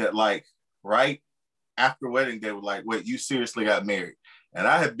that, like, right after wedding, they were like, wait, you seriously got married? And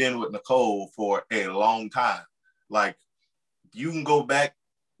I have been with Nicole for a long time. Like, you can go back.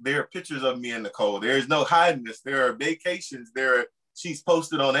 There are pictures of me and Nicole. There is no hiding this. There are vacations. She's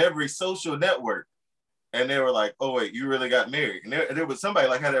posted on every social network. And they were like, oh, wait, you really got married? And there was somebody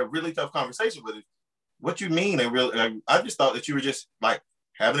like had a really tough conversation with it. What you mean? And really, like, I just thought that you were just like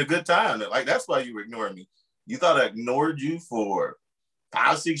having a good time. Like, that's why you were ignoring me. You thought I ignored you for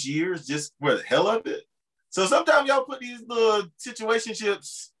 5-6 years just for the hell of it? So sometimes y'all put these little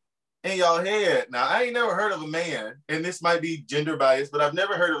situationships in y'all head. Now, I ain't never heard of a man, and this might be gender biased, but I've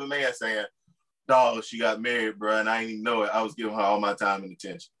never heard of a man saying, dog, she got married, bro, and I didn't even know it. I was giving her all my time and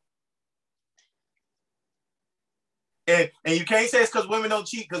attention. And you can't say it's because women don't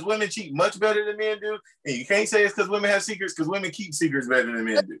cheat, because women cheat much better than men do. And you can't say it's because women have secrets, because women keep secrets better than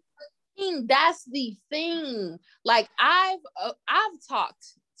men do. That's the thing. Like, I've talked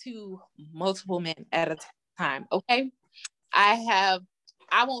to multiple men at a time. Okay, I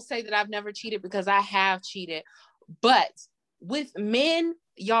won't say that I've never cheated, because I have cheated, but with men,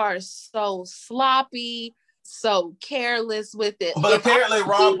 y'all are so sloppy, so careless with it. But apparently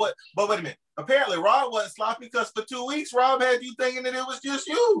Rob, but wait a minute. Apparently Rob wasn't sloppy, because for 2 weeks, Rob had you thinking that it was just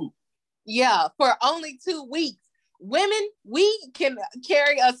you. Yeah, for only 2 weeks. Women, we can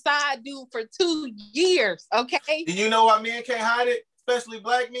carry a side dude for 2 years, okay? Do you know why men can't hide it? Especially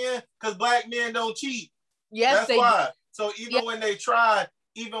black men, because black men don't cheat. Yes, that's why. So even when they try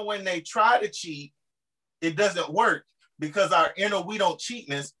to cheat, it doesn't work, because our inner we don't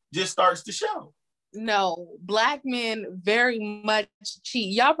cheatness just starts to show. No, black men very much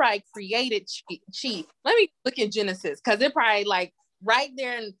cheat. Y'all probably created cheat. Let me look at Genesis, because it probably like right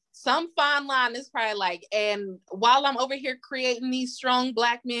there in some fine line is probably like, and while I'm over here creating these strong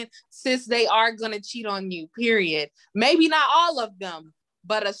black men, sis, they are gonna cheat on you, period. Maybe not all of them,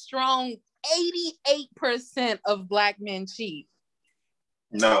 but a strong 88% of black men cheat.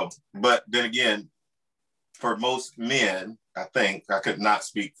 No, but then again, for most men, I think, I could not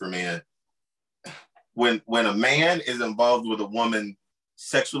speak for men, when a man is involved with a woman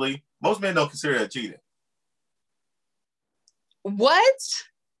sexually, most men don't consider that cheating. What?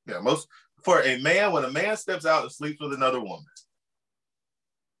 Yeah, when a man steps out and sleeps with another woman,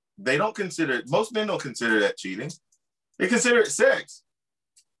 most men don't consider that cheating. They consider it sex.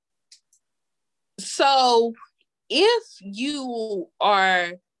 So if you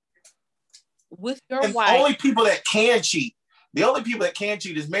are with your wife, the only people that can cheat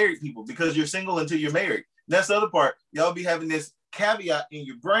is married people, because you're single until you're married. And that's the other part. Y'all be having this caveat in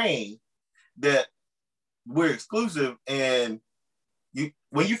your brain that we're exclusive, and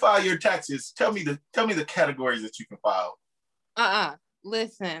when you file your taxes, tell me the categories that you can file.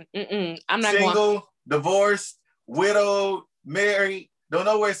 Listen, I'm not single, divorced, widowed, married. Don't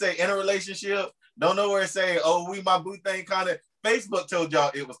know where it say in a relationship. Don't know where it say, oh, we my boo thing kind of. Facebook told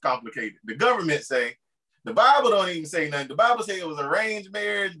y'all it was complicated. The government say. The Bible don't even say nothing. The Bible say it was arranged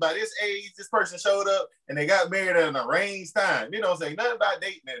marriage. By this age, this person showed up and they got married at an arranged time. You don't say nothing about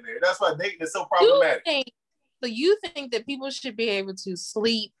dating in there. That's why dating is so problematic. You think that people should be able to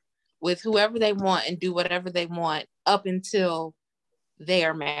sleep with whoever they want and do whatever they want up until they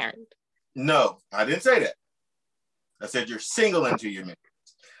are married. No, I didn't say that. I said you're single into your marriage.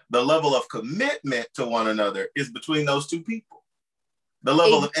 The level of commitment to one another is between those two people. The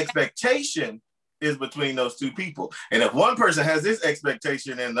level of expectation is between those two people. And if one person has this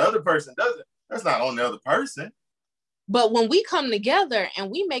expectation and the other person doesn't, that's not on the other person. But when we come together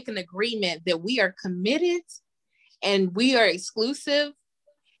and we make an agreement that we are committed and we are exclusive,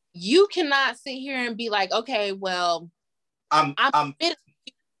 you cannot sit here and be like, okay, well, I'm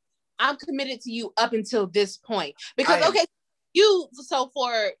committed to you up until this point. Because, okay,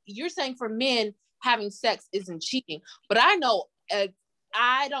 you're saying for men, having sex isn't cheating. But I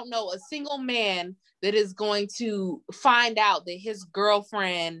don't know a single man that is going to find out that his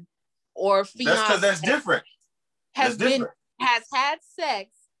girlfriend or fiance that's because that's different. has had sex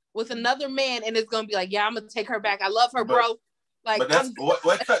with another man and is going to be like, yeah, I'm going to take her back. I love her, bro. Like, but that's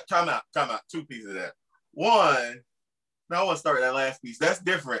time out. Two pieces of that. One, no, I want to start with that last piece. That's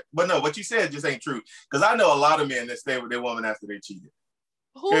different. But no, what you said just ain't true. Because I know a lot of men that stay with their woman after they cheated.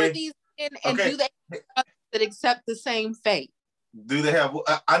 Who are these men, and do they have that accept the same fate? Do they have?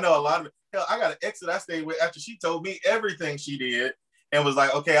 I know a lot of. Hell, I got an ex that I stayed with after she told me everything she did and was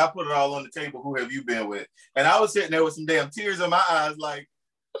like, okay, I put it all on the table. Who have you been with? And I was sitting there with some damn tears in my eyes, like,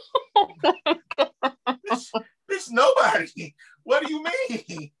 bitch, nobody. What do you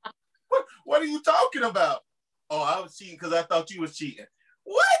mean? What are you talking about? Oh, I was cheating because I thought you was cheating.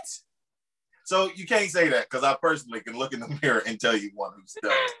 What? So you can't say that because I personally can look in the mirror and tell you one who's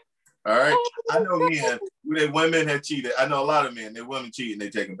done. All right. I know men who their women have cheated. I know a lot of men, their women cheat and they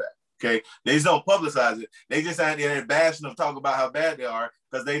take them back. Okay. They just don't publicize it. They just out there bashing them, talk about how bad they are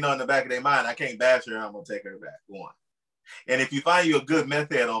because they know in the back of their mind, I can't bash her. I'm going to take her back. One. And if you find you a good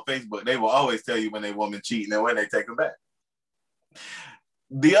meth head on Facebook, they will always tell you when their woman cheating and when they take them back.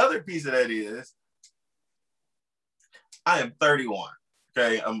 The other piece of that is, I am 31.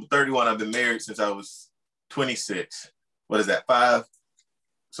 Okay. I'm 31. I've been married since I was 26. What is that? 5?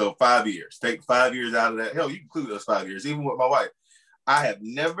 So 5 years. Take 5 years out of that. Hell, you can include those 5 years, even with my wife. I have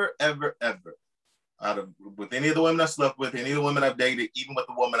never, ever, ever, with any of the women I slept with, any of the women I've dated, even with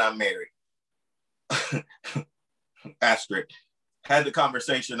the woman I married, asterisk, had the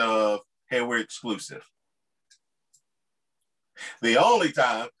conversation of, hey, we're exclusive. The only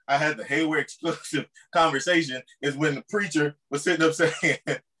time I had the hey, we're exclusive conversation is when the preacher was sitting up saying,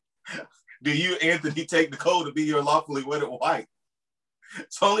 do you, Anthony, take Nicole to be your lawfully wedded wife?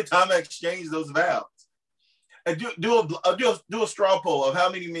 It's the only time I exchanged those vows. And do a straw poll of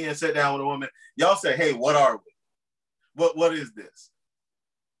how many men sat down with a woman. Y'all say, hey, what are we? What is this?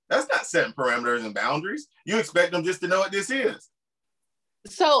 That's not setting parameters and boundaries. You expect them just to know what this is.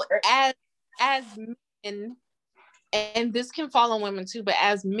 So as men, and this can fall on women too, but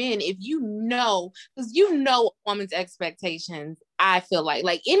as men, if you know, because you know a woman's expectations, I feel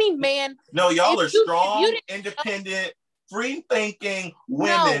like any man. No, y'all are strong, independent, free-thinking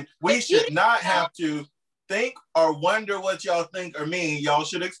women. We should not have to think or wonder what y'all think or mean. Y'all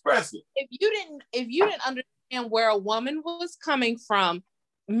should express it. If you didn't understand where a woman was coming from,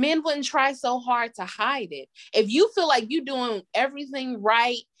 men wouldn't try so hard to hide it. If you feel like you're doing everything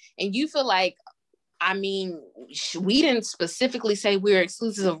right and you feel like, I mean, we didn't specifically say we're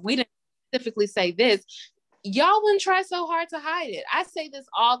exclusive, we didn't specifically say this, y'all wouldn't try so hard to hide it. I say this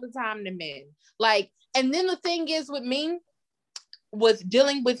all the time to men. Like, and then the thing is with me, with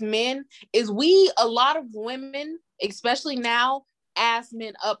dealing with men, is a lot of women, especially now, ask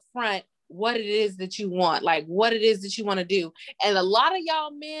men up front what it is that you want, like what it is that you want to do. And a lot of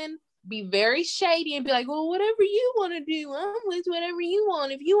y'all men be very shady and be like, well, whatever you want to do, I'm with whatever you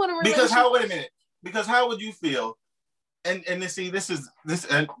want. If you want to wait a minute. Because how would you feel? And this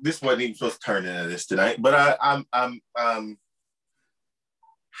wasn't even supposed to turn into this tonight, but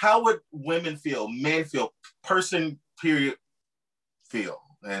how would women feel, men feel, person, period, feel?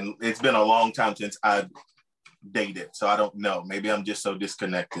 And it's been a long time since I've dated, so I don't know. Maybe I'm just so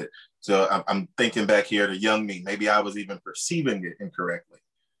disconnected. So I'm thinking back here to young me. Maybe I was even perceiving it incorrectly.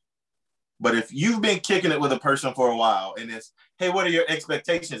 But if you've been kicking it with a person for a while and it's, hey, what are your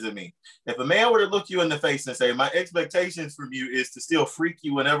expectations of me? If a man were to look you in the face and say, my expectations from you is to still freak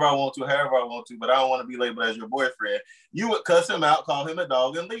you whenever I want to, however I want to, but I don't want to be labeled as your boyfriend, you would cuss him out, call him a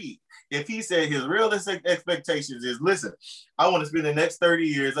dog, and leave. If he said his realistic expectations is, listen, I want to spend the next 30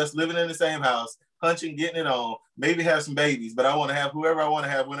 years, us living in the same house, punching, getting it on, maybe have some babies, but I want to have whoever I want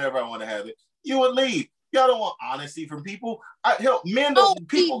to have, whenever I want to have it, you would leave. Y'all don't want honesty from people. Men don't,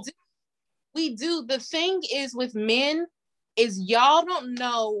 people. We do. The thing is with men is y'all don't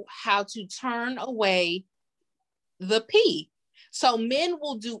know how to turn away the pee. So men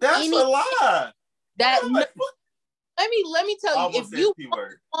will do That's a lie. That let me tell you, Almost if you P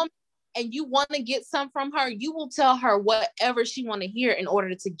word. and you want to get some from her, you will tell her whatever she want to hear in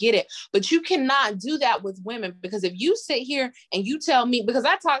order to get it. But you cannot do that with women, because if you sit here and you tell me, because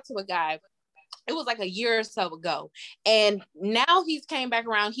I talked to a guy, it was like a year or so ago, and now he's came back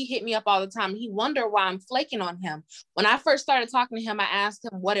around. He hit me up all the time. He wondered why I'm flaking on him. When I first started talking to him, I asked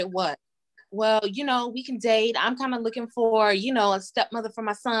him what it was. Well, we can date. I'm kind of looking for, a stepmother for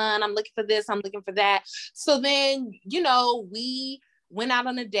my son. I'm looking for this. I'm looking for that. So then, we went out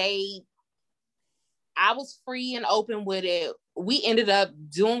on a date. I was free and open with it. We ended up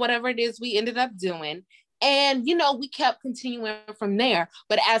doing whatever it is we ended up doing. And, we kept continuing from there.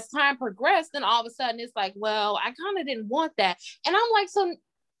 But as time progressed, then all of a sudden it's like, well, I kind of didn't want that. And I'm like,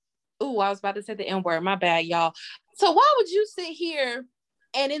 I was about to say the N-word. My bad, y'all. So why would you sit here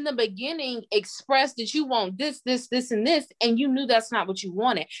and in the beginning express that you want this, and this, and you knew that's not what you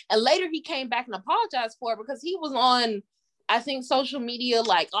wanted? And later he came back and apologized for it, because he was on, I think, social media,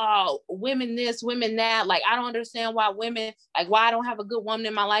 like, oh, women this, women that. Like, I don't understand why women, like, why I don't have a good woman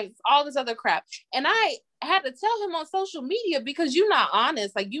in my life, all this other crap. And I had to tell him on social media, because you're not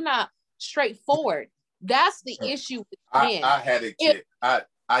honest, like, you're not straightforward. That's the issue with men. I had a kid.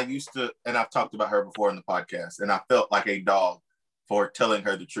 I used to, and I've talked about her before in the podcast, and I felt like a dog for telling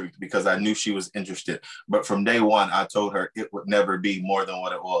her the truth, because I knew she was interested. But from day one, I told her it would never be more than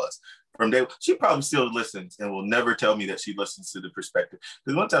what it was. From day one, she probably still listens and will never tell me that she listens to the perspective.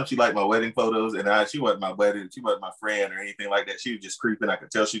 Because one time she liked my wedding photos, and she wasn't my wedding, she wasn't my friend or anything like that. She was just creeping. I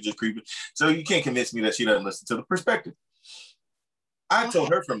could tell she was just creeping. So you can't convince me that she doesn't listen to the perspective. I told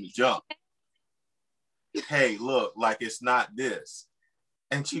her from the jump, hey, look, like, it's not this.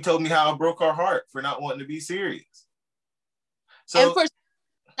 And she told me how I broke her heart for not wanting to be serious. So, and for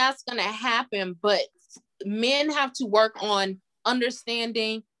that's going to happen, but men have to work on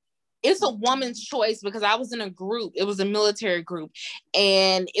understanding it's a woman's choice. Because I was in a group, it was a military group,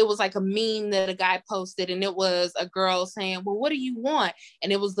 and it was like a meme that a guy posted, and it was a girl saying, well, what do you want?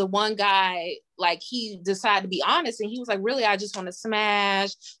 And it was the one guy, like, he decided to be honest, and he was like, really, I just want to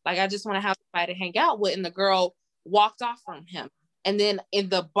smash, like, I just want to have somebody to hang out with. And the girl walked off from him. And then in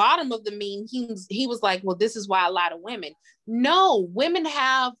the bottom of the meme, he was like, well, this is why I lie to women. No, women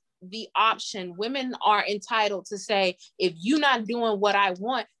have the option. Women are entitled to say, if you're not doing what I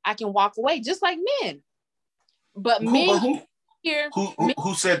want, I can walk away, just like men. But men here,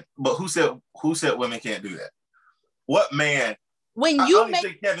 who said women can't do that? What man? When I you don't make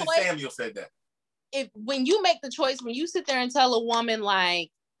think Kevin Samuel said that. When you make the choice, when you sit there and tell a woman like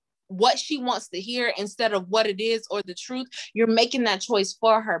what she wants to hear instead of what it is or the truth, you're making that choice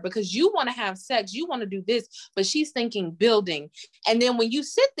for her, because you want to have sex, you want to do this, but she's thinking building. And then when you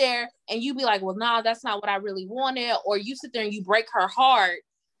sit there and you be like, well, nah, that's not what I really wanted, or you sit there and you break her heart,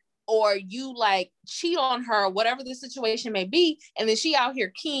 or you like cheat on her, whatever the situation may be, and then she out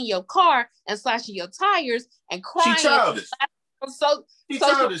here keying your car and slashing your tires and crying. She childish. She's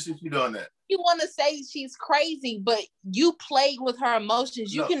childish if you're doing that. You want to say she's crazy, but you played with her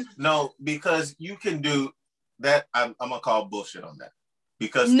emotions. No, because you can do that. I'm gonna call bullshit on that,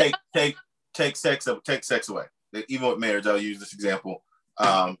 because take sex away. Even with marriage, I'll use this example.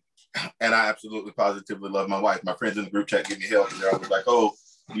 And I absolutely positively love my wife. My friends in the group chat give me hell because they're always like, "Oh,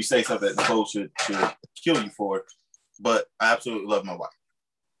 you say something that Nicole should kill you for," but I absolutely love my wife.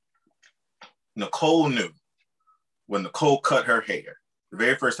 Nicole knew when Nicole cut her hair the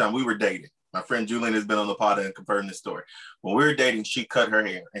very first time we were dating. My friend Julian has been on the pod and confirmed this story. When we were dating, she cut her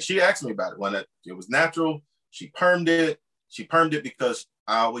hair, and she asked me about it. When it was natural, she permed it. She permed it because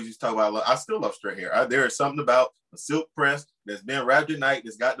I always used to talk about, I still love straight hair. There is something about a silk press that's been wrapped at night,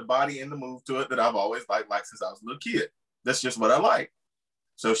 that's got the body and the move to it, that I've always liked since I was a little kid. That's just what I like.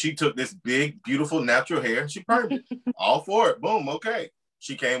 So she took this big, beautiful, natural hair, and she permed it. All for it. Boom, okay.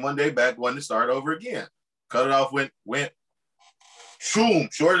 She came one day back, wanted to start over again. Cut it off, went, shoom,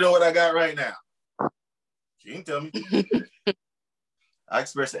 shorter than what I got right now. She didn't tell me. I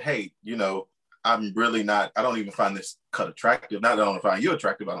expressed it, hey, I'm really not, I don't even find this cut attractive. Not that I don't find you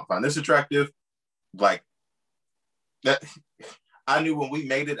attractive, I don't find this attractive. Like, that, I knew when we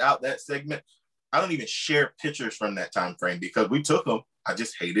made it out that segment, I don't even share pictures from that time frame because we took them. I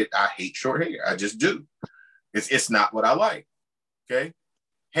just hate it. I hate short hair. I just do. It's not what I like. Okay.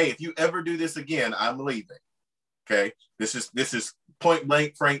 Hey, if you ever do this again, I'm leaving. Okay. This is point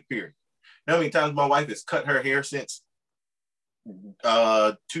blank, frank, period. You know how many times my wife has cut her hair since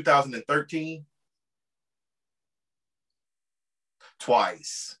 2013?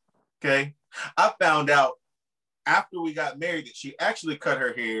 Twice. Okay. I found out after we got married that she actually cut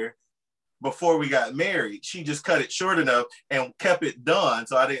her hair before we got married. She just cut it short enough and kept it done,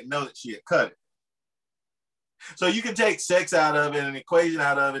 so I didn't know that she had cut it. So you can take sex out of it, an equation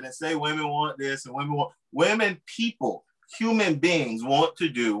out of it, and say women want this and people, human beings want to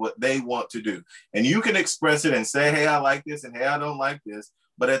do what they want to do. And you can express it and say, hey, I like this, and hey, I don't like this.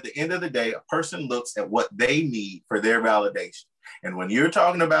 But at the end of the day, a person looks at what they need for their validation. And when you're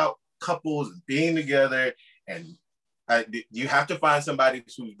talking about couples and being together, and you have to find somebody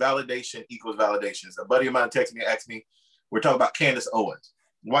whose validation equals validations. A buddy of mine texted me, asked me, we're talking about Candace Owens,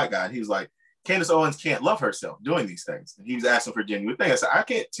 white guy. And he was like, Candace Owens can't love herself doing these things. And he was asking for genuine things. I said, I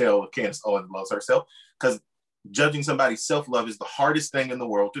can't tell if Candace Owens loves herself, because judging somebody's self-love is the hardest thing in the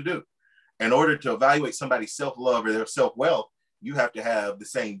world to do. In order to evaluate somebody's self-love or their self-wealth, you have to have the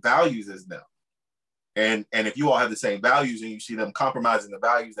same values as them. And if you all have the same values and you see them compromising the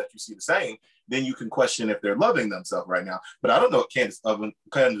values that you see the same, then you can question if they're loving themselves right now. But I don't know what Candace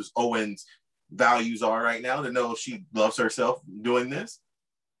Owens' values are right now to know if she loves herself doing this.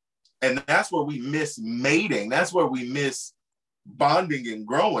 And that's where we miss mating. That's where we miss bonding and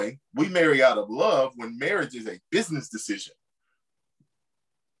growing. We marry out of love when marriage is a business decision.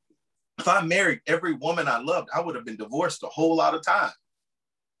 If I married every woman I loved, I would have been divorced a whole lot of time.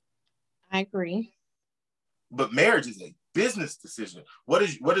 I agree. But marriage is a business decision. What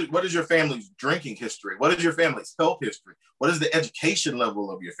is your family's drinking history? What is your family's health history? What is the education level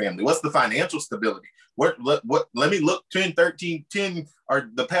of your family? What's the financial stability? Let me look 10 or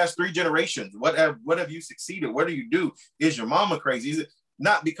the past 3 generations. What have you succeeded? What do you do? Is your mama crazy? Is it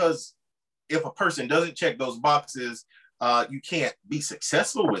not because if a person doesn't check those boxes, you can't be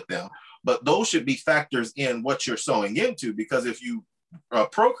successful with them, but those should be factors in what you're sowing into, because if you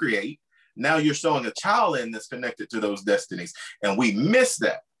procreate, now you're sowing a child in that's connected to those destinies. And we miss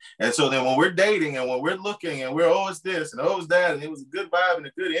that. And so then when we're dating and when we're looking and we're, oh, it's this and oh, it's that, and it was a good vibe and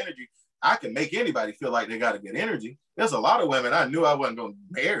a good energy, I can make anybody feel like they got a good energy. There's a lot of women I knew I wasn't going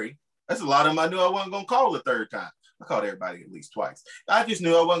to marry. There's a lot of them I knew I wasn't going to call a third time. I called everybody at least twice. I just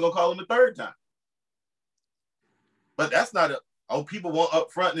knew I wasn't going to call them a third time. But that's not people want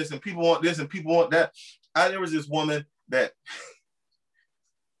upfrontness and people want this and people want that. There was this woman that,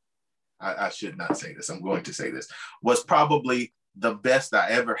 I should not say this, I'm going to say this, was probably the best I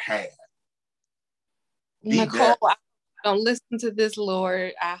ever had. Nicole, I don't listen to this,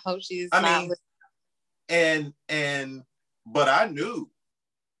 Lord. I hope she's not listening. But I knew,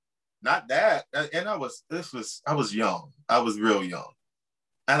 not that, and I was young. I was real young.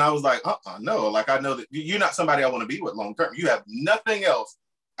 And I was like, no, like I know that you're not somebody I want to be with long term. You have nothing else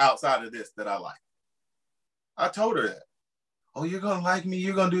outside of this that I like. I told her that. Oh, you're going to like me.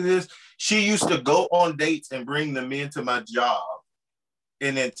 You're going to do this. She used to go on dates and bring them into my job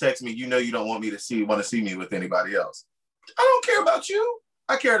and then text me, you don't want to see me with anybody else. I don't care about you.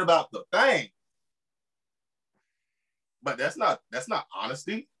 I cared about the thing. But that's not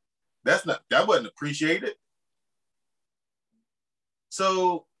honesty. That wasn't appreciated.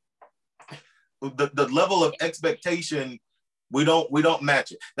 So the level of expectation, we don't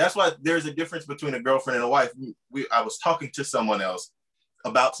match it. That's why there's a difference between a girlfriend and a wife. I was talking to someone else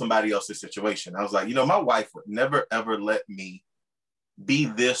about somebody else's situation. I was like, my wife would never, ever let me be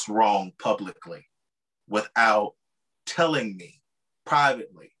this wrong publicly without telling me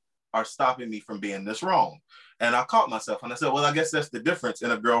privately or stopping me from being this wrong. And I caught myself and I said, well, I guess that's the difference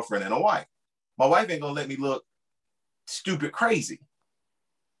in a girlfriend and a wife. My wife ain't gonna let me look stupid crazy.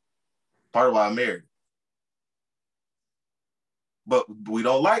 Part of why I'm married. But we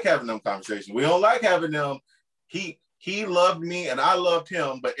don't like having them conversations. We don't like having them. He loved me and I loved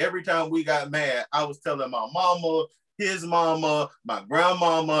him, but every time we got mad, I was telling my mama, his mama, my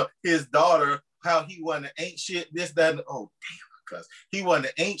grandmama, his daughter, how he wasn't ain't shit, this, that, and, oh, damn, because he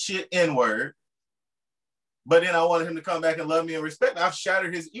wasn't ain't shit N-word. But then I wanted him to come back and love me and respect me. I've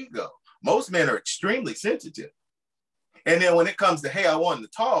shattered his ego. Most men are extremely sensitive. And then when it comes to, hey, I wanted to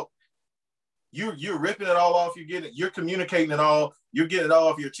talk, you're ripping it all off. You're communicating it all. You're getting it all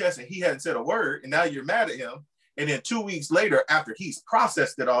off your chest, and he hadn't said a word, and now you're mad at him. And then 2 weeks later, after he's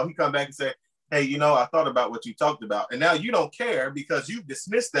processed it all, he come back and say, hey, I thought about what you talked about. And now you don't care because you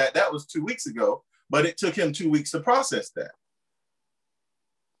dismissed that. That was 2 weeks ago, but it took him 2 weeks to process that.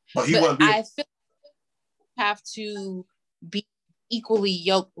 But he wouldn't be. I feel you have to be equally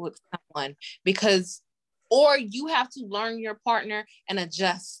yoked with someone or you have to learn your partner and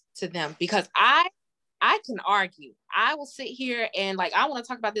adjust to them, because I can argue. I will sit here and like, I want to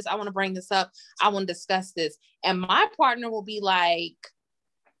talk about this. I want to bring this up. I want to discuss this. And my partner will be like,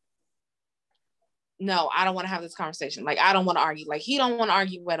 no, I don't want to have this conversation. Like, I don't want to argue. Like, he don't want to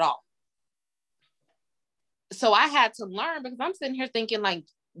argue at all. So I had to learn, because I'm sitting here thinking like,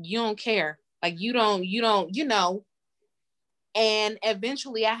 you don't care. Like, you don't, and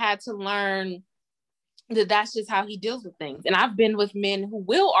eventually I had to learn that's just how he deals with things. And I've been with men who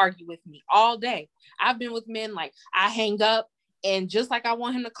will argue with me all day. I've been with men like I hang up and just like I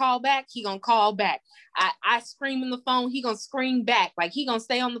want him to call back, he gonna call back. I scream in the phone, he gonna scream back. Like he gonna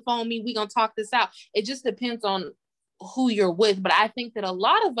stay on the phone with me, we gonna talk this out. It just depends on who you're with. But I think that a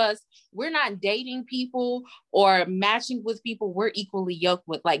lot of us, we're not dating people or matching with people we're equally yoked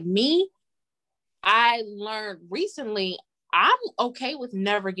with. Like me, I learned recently, I'm okay with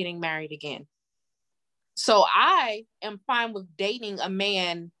never getting married again. So I am fine with dating a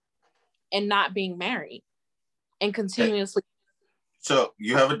man and not being married and continuously. So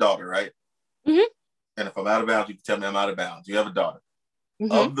you have a daughter, right? Mm-hmm. And if I'm out of bounds, you can tell me I'm out of bounds. You have a daughter.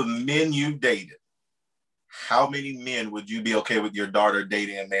 Mm-hmm. Of the men you've dated, how many men would you be okay with your daughter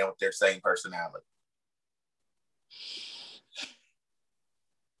dating a man with their same personality?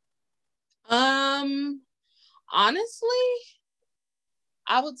 Honestly,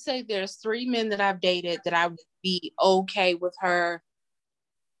 I would say there's 3 men that I've dated that I would be okay with her.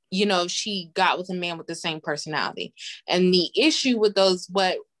 You know, she got with a man with the same personality. And the issue with those,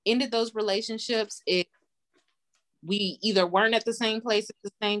 what ended those relationships is we either weren't at the same place at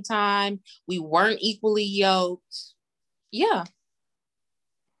the same time, we weren't equally yoked. Yeah.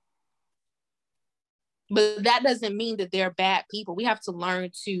 But that doesn't mean that they're bad people. We have to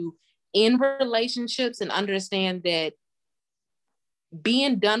learn to end relationships and understand that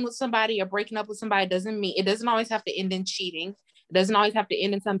being done with somebody or breaking up with somebody it doesn't always have to end in cheating. It doesn't always have to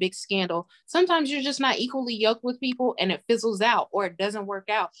end in some big scandal. Sometimes you're just not equally yoked with people and it fizzles out or it doesn't work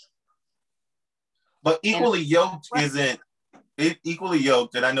out. But equally yoked isn't it equally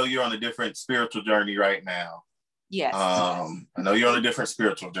yoked, and I know you're on a different spiritual journey right now. Yes. I know you're on a different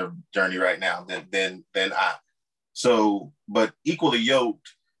spiritual journey right now than I. So, but equally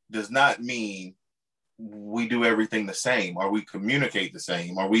yoked does not mean we do everything the same or we communicate the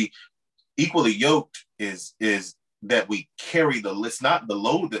same or we equally yoked is that we carry it's not the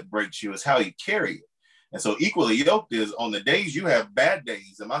load that breaks you, it's how you carry it. And so equally yoked is on the days you have bad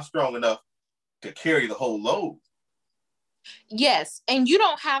days, am I strong enough to carry the whole load? Yes. And you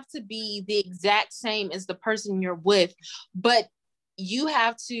don't have to be the exact same as the person you're with, but you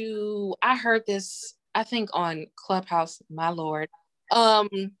have to, I heard this, I think on Clubhouse, my Lord,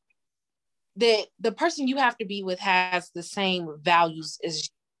 that the person you have to be with has the same values as you.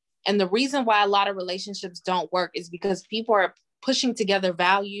 And the reason why a lot of relationships don't work is because people are pushing together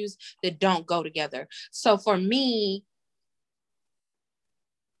values that don't go together. So for me,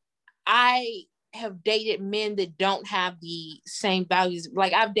 I have dated men that don't have the same values.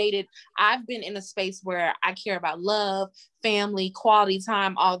 Like I've been in a space where I care about love, family, quality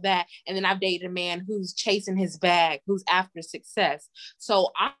time, all that. And then I've dated a man who's chasing his bag, who's after success.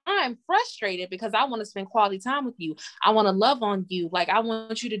 So I'm frustrated because I want to spend quality time with you. I want to love on you. Like I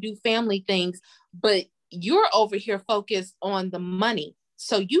want you to do family things, but you're over here focused on the money.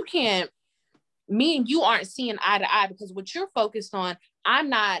 So me and you aren't seeing eye to eye because what you're focused on, I'm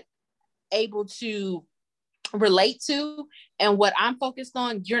not able to relate to, and what I'm focused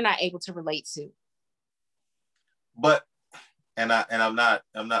on, you're not able to relate to. But I'm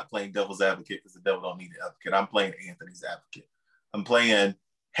not playing devil's advocate because the devil don't need an advocate. I'm playing Anthony's advocate. I'm playing,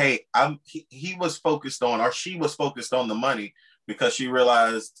 hey, he was focused on, or she was focused on the money because she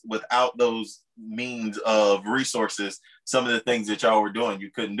realized without those means of resources, some of the things that y'all were doing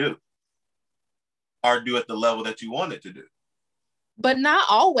you couldn't do or do at the level that you wanted to do. But not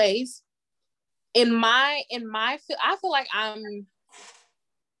always. In my I feel like I'm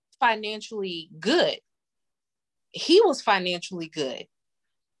financially good. He was financially good,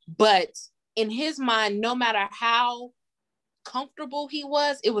 but in his mind, no matter how comfortable he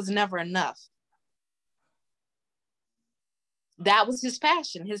was, it was never enough. That was his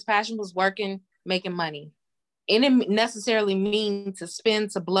passion. His passion was working, making money. It didn't necessarily mean to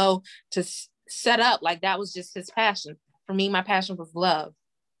spend, to blow, to set up. Like that was just his passion. For me, my passion was love.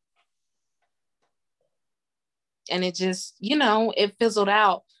 And it just, it fizzled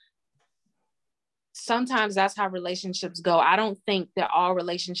out. Sometimes that's how relationships go. I don't think that all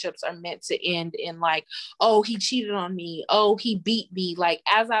relationships are meant to end in like, oh, he cheated on me. Oh, he beat me. Like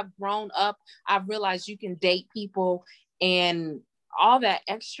as I've grown up, I've realized you can date people and all that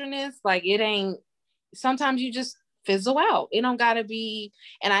extraness. Like sometimes you just fizzle out. It don't gotta be.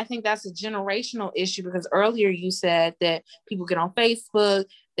 And I think that's a generational issue because earlier you said that people get on Facebook,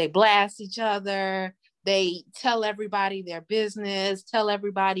 they blast each other, they tell everybody their business, tell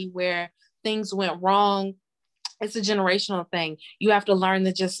everybody where things went wrong. It's a generational thing. You have to learn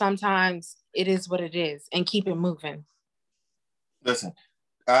that just sometimes it is what it is and keep it moving. Listen,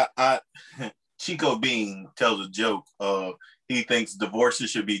 Chico Bean tells a joke of he thinks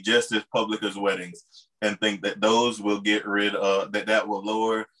divorces should be just as public as weddings. and think that those will get rid of, that will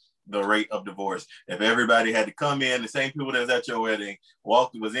lower the rate of divorce. If everybody had to come in, the same people that was at your wedding,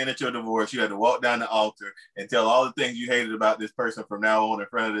 was in at your divorce, you had to walk down the altar and tell all the things you hated about this person from now on in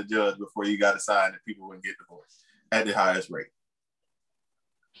front of the judge before you got a sign that people wouldn't get divorced at the highest rate.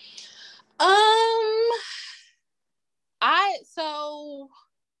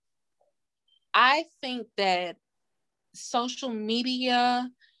 I think that social media,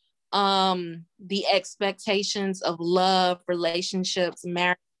 the expectations of love, relationships,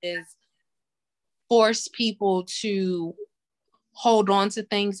 marriages, force people to hold on to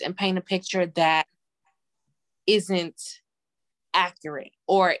things and paint a picture that isn't accurate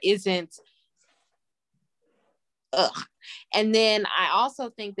or isn't And then I also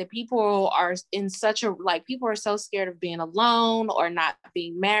think that people are people are so scared of being alone or not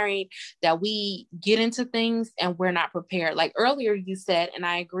being married that we get into things and we're not prepared. Like earlier you said, and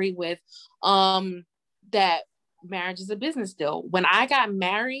I agree with, that marriage is a business deal. When I got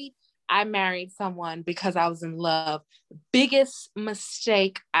married, I married someone because I was in love. Biggest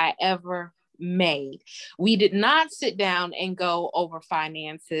mistake I ever made. We did not sit down and go over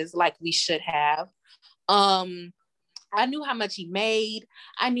finances like we should have. I knew how much he made.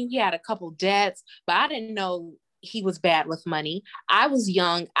 I knew he had a couple debts, but I didn't know he was bad with money. I was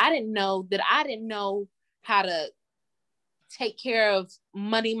young. I didn't know how to take care of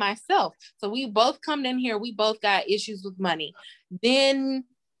money myself. So we both come in here. We both got issues with money. Then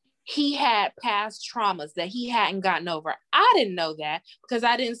he had past traumas that he hadn't gotten over. I didn't know that because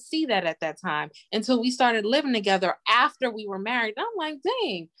I didn't see that at that time until we started living together after we were married. I'm like,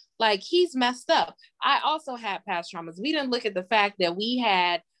 dang, like he's messed up. I also had past traumas. We didn't look at the fact that we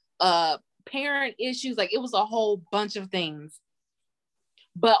had parent issues. Like it was a whole bunch of things.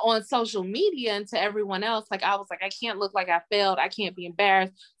 But on social media and to everyone else, like I was like, I can't look like I failed. I can't be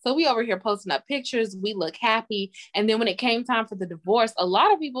embarrassed. So we over here posting up pictures. We look happy. And then when it came time for the divorce, a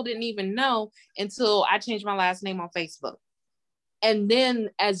lot of people didn't even know until I changed my last name on Facebook. And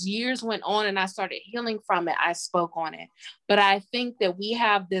then as years went on and I started healing from it, I spoke on it. But I think that we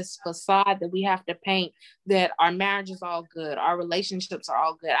have this facade that we have to paint that our marriage is all good. Our relationships are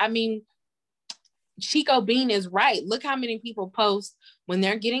all good. I mean, Chico Bean is right. Look how many people post when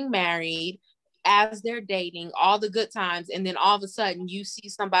they're getting married, as they're dating, all the good times. And then all of a sudden you see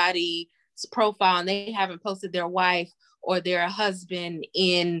somebody's profile and they haven't posted their wife or their husband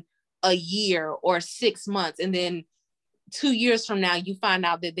in a year or 6 months. And then 2 years from now, you find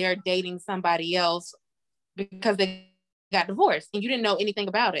out that they're dating somebody else because they got divorced and you didn't know anything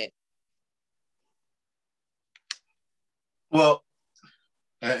about it. Well,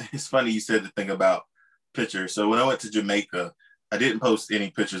 it's funny you said the thing about pictures. So when I went to Jamaica, I didn't post any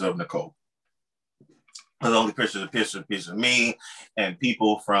pictures of Nicole. The only pictures of me, and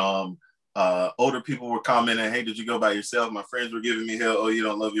people from older people were commenting, hey, did you go by yourself? My friends were giving me hell. Oh, you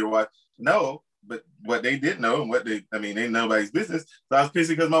don't love your wife. No, but what they did know and ain't nobody's business. So I was pissed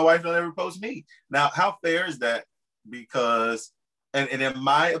because my wife don't ever post me. Now, how fair is that? Because, and in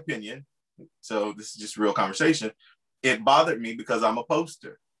my opinion, so this is just real conversation, it bothered me because I'm a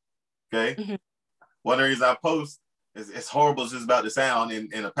poster. Okay. Mm-hmm. One of the reasons I post is as horrible as it's about to sound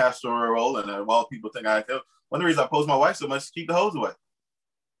in a pastoral role and all people think I feel. One of the reasons I post my wife so much is to keep the hoes away.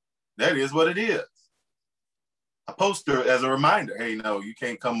 That is what it is. I post her as a reminder. Hey, no, you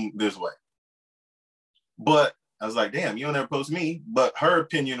can't come this way. But I was like, damn, you don't ever post me. But her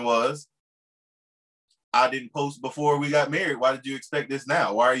opinion was, I didn't post before we got married. Why did you expect this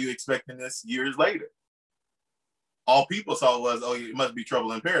now? Why are you expecting this years later? All people saw was, oh, it must be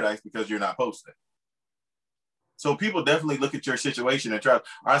trouble in paradise because you're not posting. So people definitely look at your situation and try. Or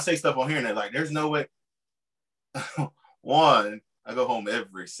I say stuff on here and they're like, there's no way. One, I go home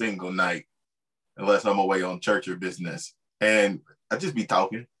every single night unless I'm away on church or business. And I just be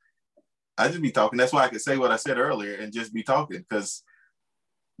talking. That's why I could say what I said earlier and just be talking, because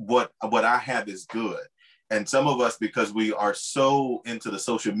what I have is good. And some of us, because we are so into the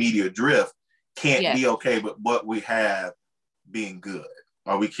social media drift, can't be okay with what we have being good.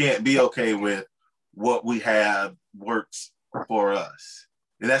 Or we can't be okay with what we have works for us.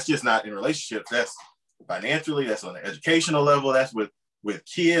 And that's just not in relationships. That's financially, that's on the educational level, that's with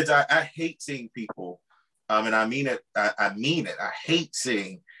kids. I hate seeing people, and I mean it. I hate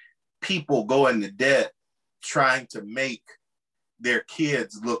seeing people go into debt trying to make their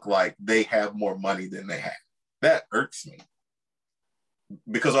kids look like they have more money than they have. That irks me.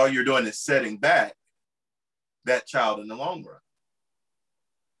 Because all you're doing is setting back that child in the long run.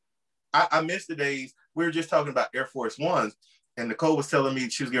 I miss the days, we were just talking about Air Force Ones, and Nicole was telling me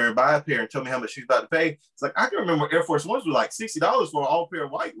she was going to buy a pair and tell me how much she's about to pay. It's like, I can remember Air Force Ones were like $60 for an all pair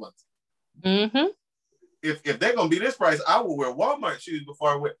of white ones. Mm-hmm. if they're gonna be this price, I will wear Walmart shoes before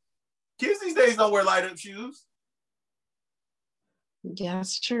I wear. Kids these days don't wear light up shoes. Yeah,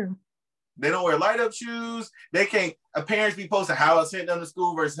 that's true. They don't wear light up shoes. They can't. Parents be posting how I sent them to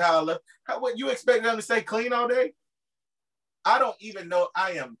school versus how I left. What you expect them to stay clean all day? I don't even know.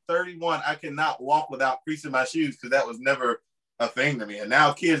 I am 31. I cannot walk without creasing my shoes because that was never a thing to me. And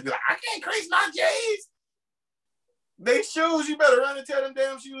now kids be like, I can't crease my J's. They shoes, you better run and tear them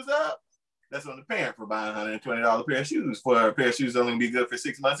damn shoes up. That's on the parent for buying $120 pair of shoes. For a pair of shoes only be good for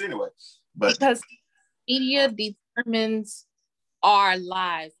 6 months anyway. But because media determines our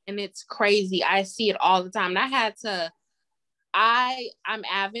lives, and it's crazy. I see it all the time. And I'm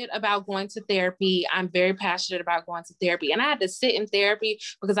avid about going to therapy. I'm very passionate about going to therapy. And I had to sit in therapy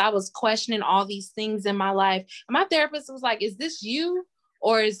because I was questioning all these things in my life. And my therapist was like, is this you?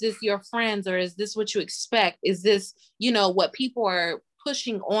 Or is this your friends? Or is this what you expect? Is this, what people are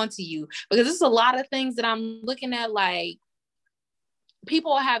pushing onto you? Because there's a lot of things that I'm looking at, like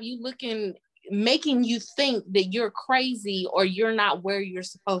people have you making you think that you're crazy or you're not where you're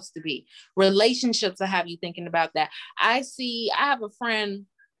supposed to be. Relationships will have you thinking about that. I have a friend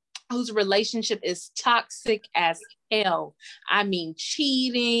whose relationship is toxic as hell. I mean,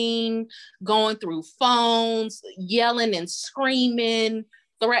 cheating, going through phones, yelling and screaming,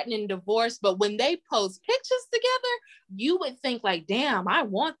 threatening divorce. But when they post pictures together, you would think like, damn, I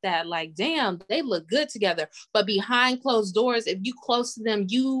want that. Like, damn, they look good together. But behind closed doors, if you close to them,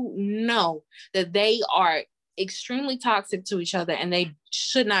 you know that they are extremely toxic to each other and they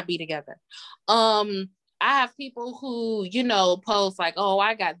should not be together. I have people who, post like, oh,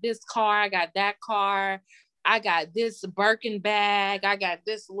 I got this car, I got that car, I got this Birkin bag, I got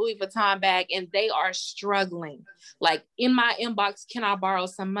this Louis Vuitton bag, and they are struggling. Like, in my inbox, can I borrow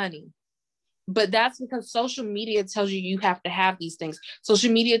some money? But that's because social media tells you have to have these things.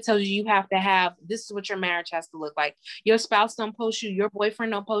 Social media tells you have to have, this is what your marriage has to look like. Your spouse don't post you, your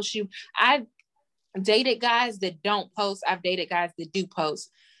boyfriend don't post you. I've dated guys that don't post. I've dated guys that do post.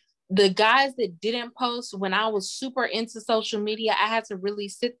 The guys that didn't post, when I was super into social media, I had to really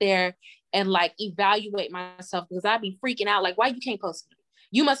sit there and like evaluate myself because I'd be freaking out. Like, why you can't post me?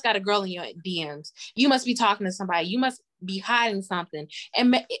 You must got a girl in your DMs. You must be talking to somebody. You must be hiding something.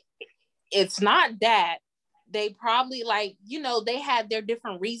 And it's not that. They probably they had their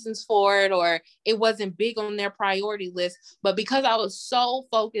different reasons for it, or it wasn't big on their priority list. But because I was so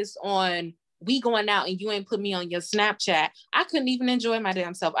focused on we going out and you ain't put me on your Snapchat, I couldn't even enjoy my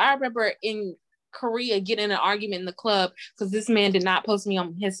damn self. I remember in Korea getting in an argument in the club because this man did not post me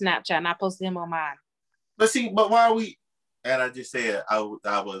on his Snapchat and I posted him on mine. But why are we, and I just said I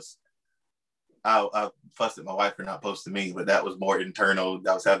fussed at my wife for not posting me, but that was more internal.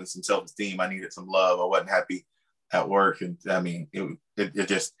 I was having some self-esteem. I needed some love. I wasn't happy at work. And I mean, it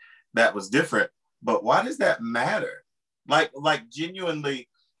just, that was different. But why does that matter? Like genuinely,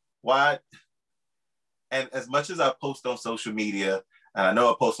 why? And as much as I post on social media, and I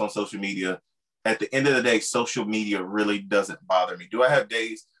know I post on social media, at the end of the day, social media really doesn't bother me. Do I have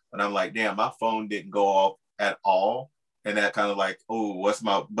days when I'm like, damn, my phone didn't go off at all? And that kind of like, oh,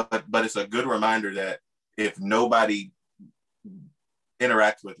 but it's a good reminder that if nobody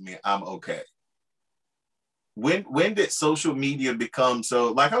interacts with me, I'm okay. When did social media become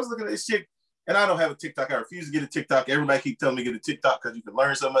so, like I was looking at this chick, and I don't have a TikTok. I refuse to get a TikTok. Everybody keep telling me to get a TikTok because you can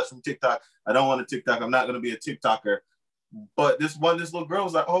learn so much from TikTok. I don't want a TikTok. I'm not going to be a TikToker. But this little girl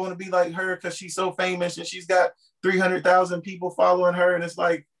was like, oh, I want to be like her because she's so famous and she's got 300,000 people following her. And it's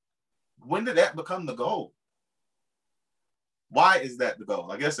like, when did that become the goal? Why is that the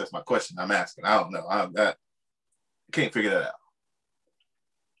goal? I guess that's my question I'm asking. I don't know. I can't figure that out.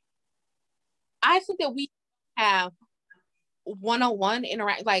 I think that we have one-on-one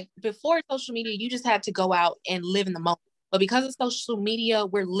interact. Like before social media, you just had to go out and live in the moment. But because of social media,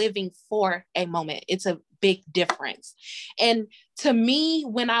 we're living for a moment. It's a big difference. And to me,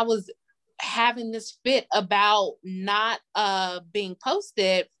 when I was having this fit about not being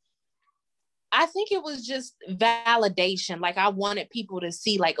posted, I think it was just validation. Like I wanted people to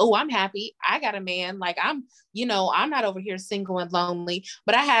see like, oh, I'm happy. I got a man. Like I'm not over here single and lonely.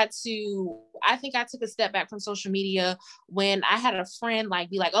 But I think I took a step back from social media when I had a friend like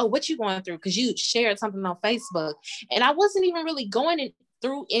be like, oh, what you going through? Because you shared something on Facebook. And I wasn't even really going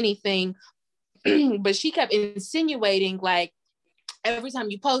through anything. But she kept insinuating like every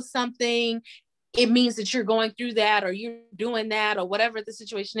time you post something, it means that you're going through that or you're doing that or whatever the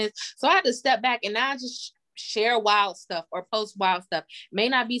situation is. So I had to step back and now just share wild stuff or post wild stuff. May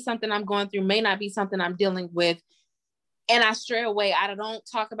not be something I'm going through, may not be something I'm dealing with. And I stray away. I don't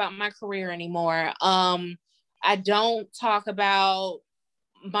talk about my career anymore. I don't talk about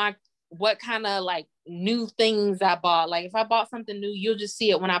my what kind of like new things I bought. Like if I bought something new, you'll just see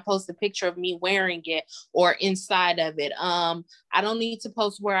it when I post a picture of me wearing it or inside of it. I don't need to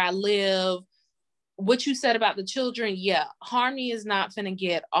post where I live. What you said about the children, yeah, Harmony is not finna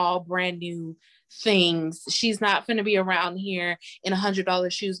get all brand new things. She's not finna be around here in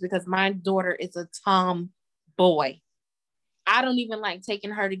 $100 shoes because my daughter is a tomboy. I don't even like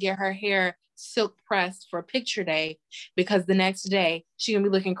taking her to get her hair silk pressed for picture day because the next day she's gonna be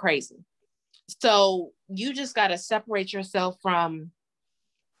looking crazy. So you just got to separate yourself from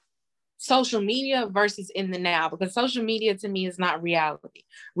social media versus in the now, because social media to me is not reality.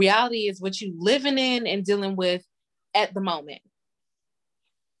 Reality is what you living in and dealing with at the moment.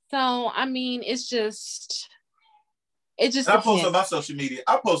 So I mean, it just I post on my social media.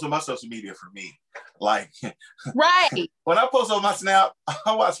 I post on my social media for me. Like, right. When I post on my Snap,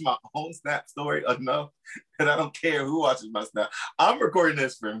 I watch my own Snap story enough that I don't care who watches my Snap. I'm recording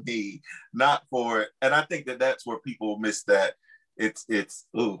this for me, not for. And I think that that's where people miss that. It's.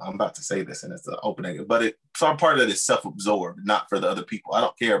 Ooh, I'm about to say this, and it's an opening, but some part of it is self-absorbed, not for the other people. I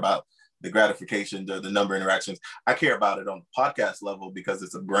don't care about the gratifications or the number of interactions. I care about it on the podcast level because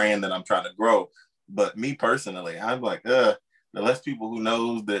it's a brand that I'm trying to grow. But me personally, I'm like, the less people who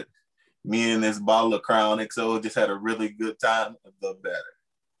knows that me and this bottle of Crown XO just had a really good time, the better.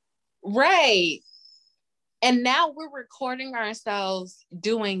 Right. And now we're recording ourselves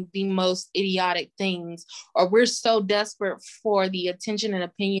doing the most idiotic things, or we're so desperate for the attention and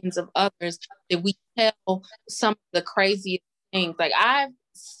opinions of others that we tell some of the craziest things. Like I've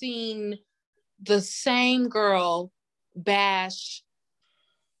seen the same girl bash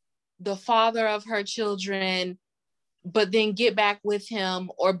the father of her children, but then get back with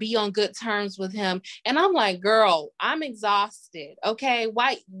him or be on good terms with him. And I'm like, girl, I'm exhausted. Okay.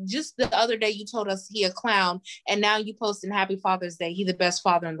 Why? Just the other day you told us he a clown, and now you posting Happy Father's Day. He the best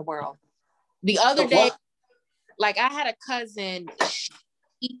father in the world. The other day, like I had a cousin,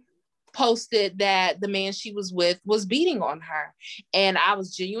 she posted that the man she was with was beating on her. And I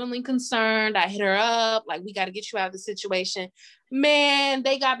was genuinely concerned. I hit her up, like, we got to get you out of the situation. Man,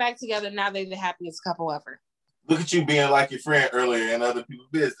 they got back together. Now they're the happiest couple ever. Look at you being like your friend earlier in other people's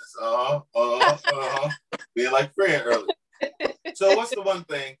business. Being like friend earlier. So what's the one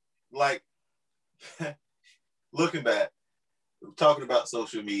thing, like, looking back, talking about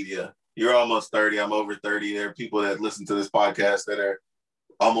social media, you're almost 30, I'm over 30. There are people that listen to this podcast that are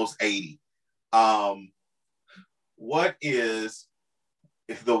almost 80. What is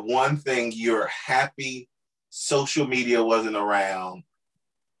the one thing you're happy social media wasn't around?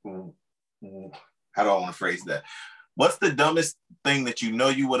 How do I want to phrase that? What's the dumbest thing that you know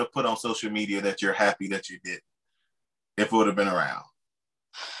you would have put on social media that you're happy that you did if it would have been around?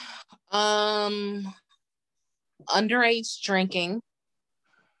 Underage drinking.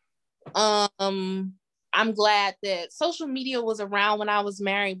 I'm glad that social media was around when I was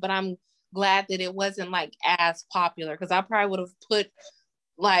married, but I'm glad that it wasn't like as popular, because I probably would have put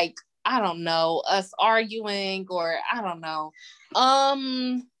like, I don't know, us arguing, or I don't know.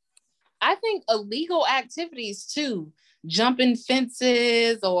 I think illegal activities too, jumping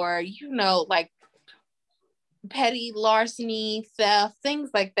fences, or, like petty larceny, theft,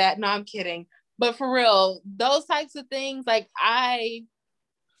 things like that. No, I'm kidding. But for real, those types of things, like I'm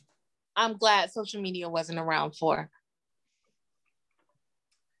glad social media wasn't around for.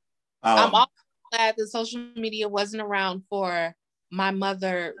 I'm also glad that social media wasn't around for my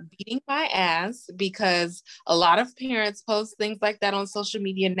mother beating my ass, because a lot of parents post things like that on social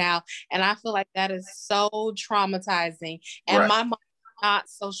media now. And I feel like that is so traumatizing. And my mom is not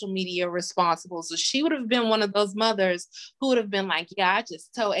social media responsible. So she would have been one of those mothers who would have been like, yeah, I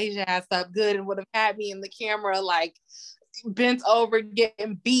just told Asia ass up good, and would have had me in the camera, like bent over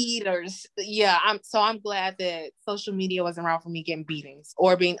getting beat, or I'm glad that social media wasn't around for me getting beatings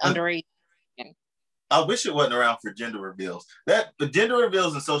or being underage. I wish it wasn't around for gender reveals. That the gender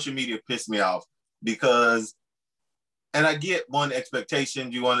reveals in social media pissed me off, because, and I get one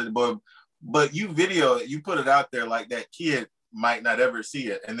expectation, you wanted to, but you video it, you put it out there, like that kid might not ever see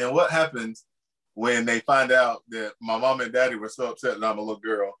it. And then what happens when they find out that my mom and daddy were so upset that I'm a little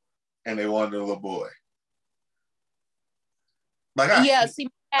girl and they wanted a little boy? Like, I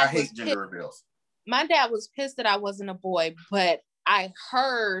hate gender reveals. My dad was pissed that I wasn't a boy, but I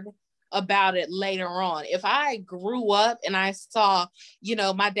heard about it later on. If I grew up and I saw,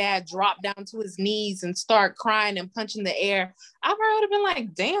 my dad drop down to his knees and start crying and punching the air, I probably would have been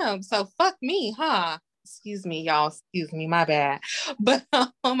like, damn, so fuck me, huh? Excuse me, y'all. Excuse me, my bad. But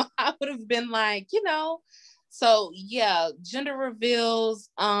I would have been like, so yeah, gender reveals,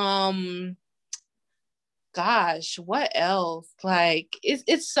 gosh, what else? Like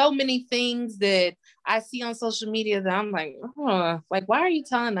it's so many things that I see on social media that I'm like, like, why are you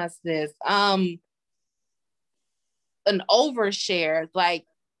telling us this? An overshare, like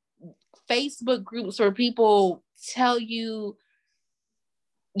Facebook groups where people tell you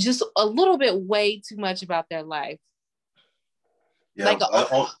just a little bit way too much about their life. Yeah,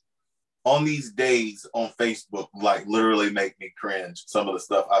 on these days on Facebook, like literally make me cringe. Some of the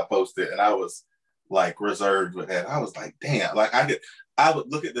stuff I posted, and I was like reserved with that. I was like, damn, like I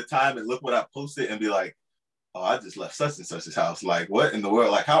would look at the time and look what I posted and be like, oh, I just left such and such's house. Like, what in the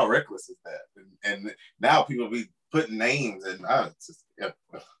world? Like, how reckless is that? And now people be putting names, and I just, yeah.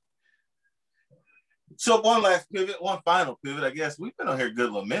 So one last pivot, one final pivot. I guess we've been on here a good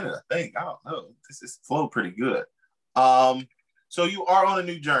little minute. I think, I don't know. This is flowed pretty good. So you are on a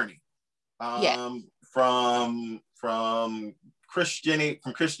new journey. Yeah. From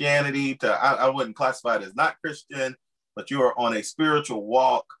Christianity to I wouldn't classify it as not Christian, but you are on a spiritual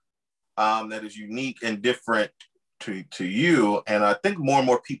walk that is unique and different to you. And I think more and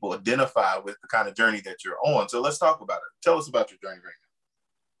more people identify with the kind of journey that you're on. So let's talk about it. Tell us about your journey right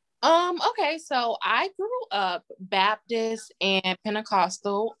Okay, so I grew up Baptist and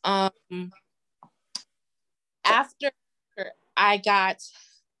Pentecostal. After I got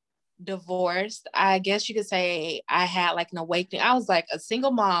divorced, I guess you could say I had like an awakening. I was like a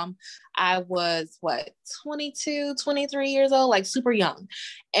single mom. I was 22, 23 years old, like super young.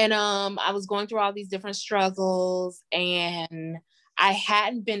 And I was going through all these different struggles, and I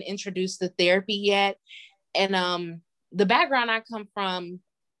hadn't been introduced to therapy yet. And the background I come from,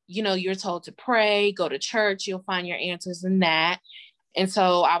 you're told to pray, go to church, you'll find your answers in that. And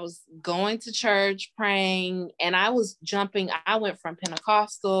so I was going to church, praying, and I was jumping. I went from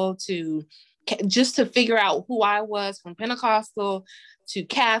Pentecostal to just to figure out who I was, from Pentecostal to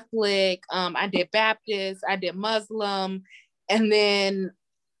Catholic. I did Baptist, I did Muslim. And then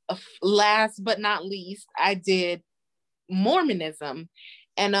last but not least, I did Mormonism.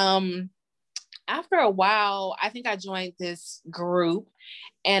 And after a while, I think I joined this group,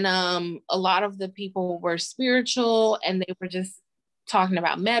 and a lot of the people were spiritual, and they were just talking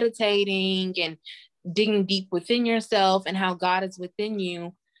about meditating and digging deep within yourself and how God is within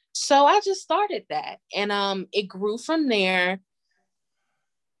you. So I just started that, and it grew from there.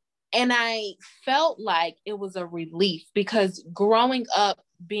 And I felt like it was a relief, because growing up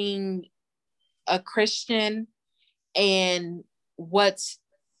being a Christian and what's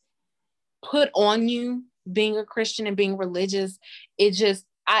put on you being a Christian and being religious, it just,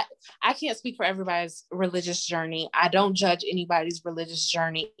 I can't speak for everybody's religious journey. I don't judge anybody's religious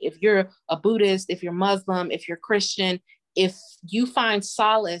journey. If you're a Buddhist, if you're Muslim, if you're Christian, if you find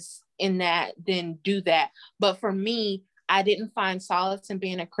solace in that, then do that. But for me, I didn't find solace in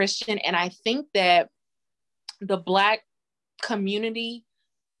being a Christian. And I think that the Black community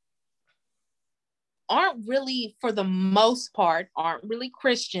aren't really, for the most part, aren't really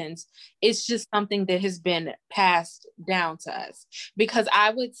Christians. It's just something that has been passed down to us. Because I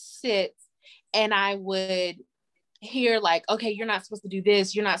would sit and I would hear like, okay, you're not supposed to do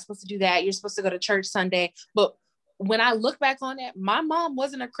this, you're not supposed to do that, you're supposed to go to church Sunday. But when I look back on it, my mom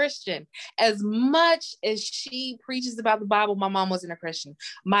wasn't a Christian. As much as she preaches about the Bible, my mom wasn't a Christian.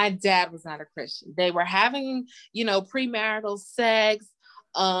 My dad was not a Christian. They were having, premarital sex.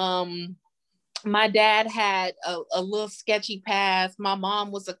 My dad had a little sketchy past. My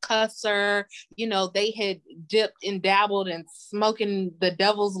mom was a cusser. They had dipped and dabbled in smoking the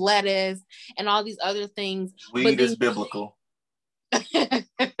devil's lettuce and all these other things. Weed is biblical.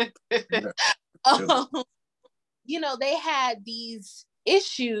 They had these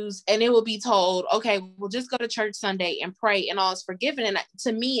issues, and it would be told, okay, we'll just go to church Sunday and pray and all is forgiven. And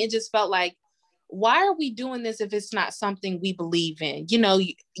to me, it just felt like, why are we doing this if it's not something we believe in?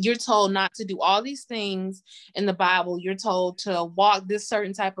 You're told not to do all these things in the Bible. You're told to walk this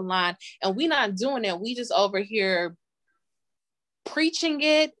certain type of line, and we're not doing it. We just over here preaching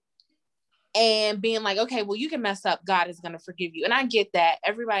it and being like, okay, well, you can mess up, God is going to forgive you. And I get that.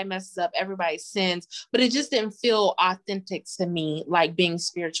 Everybody messes up, everybody sins, but it just didn't feel authentic to me like being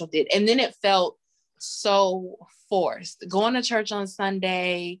spiritual did. And then it felt so forced. Going to church on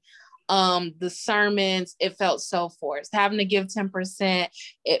Sunday, the sermons, it felt so forced. Having to give 10%,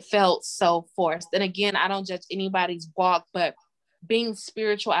 it felt so forced. And again, I don't judge anybody's walk, but being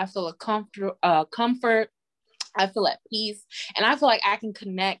spiritual, I feel a comfort. I feel at peace, and I feel like I can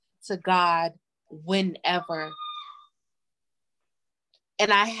connect to God whenever.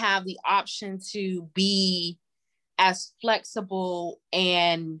 And I have the option to be as flexible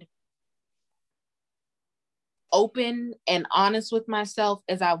and open and honest with myself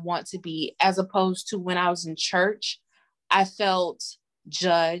as I want to be, as opposed to when I was in church, I felt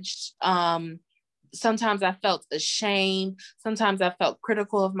judged. Sometimes I felt ashamed. Sometimes I felt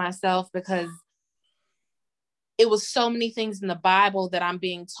critical of myself because it was so many things in the Bible that I'm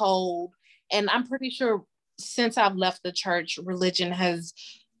being told. And I'm pretty sure since I've left the church, religion has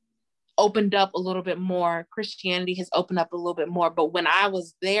opened up a little bit more. Christianity has opened up a little bit more. But when I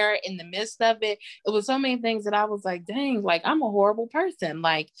was there in the midst of it, it was so many things that I was like, dang, like I'm a horrible person.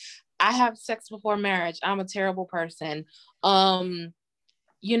 Like I have sex before marriage. I'm a terrible person.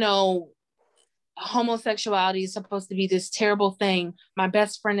 You know, homosexuality is supposed to be this terrible thing. My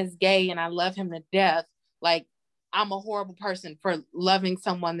best friend is gay and I love him to death. Like I'm a horrible person for loving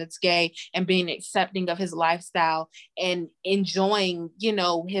someone that's gay and being accepting of his lifestyle and enjoying, you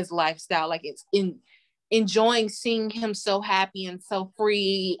know, his lifestyle. Like it's enjoying seeing him so happy and so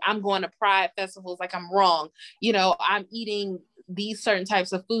free. I'm going to pride festivals, like I'm wrong. You know, I'm eating these certain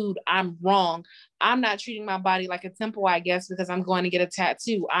types of food, I'm wrong. I'm not treating my body like a temple, I guess, because I'm going to get a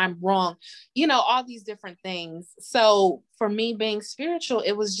tattoo, I'm wrong. You know, all these different things. So for me being spiritual,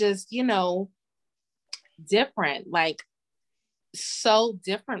 it was just, you know, different, like so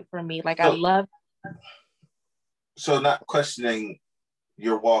different for me. Like I love. So not questioning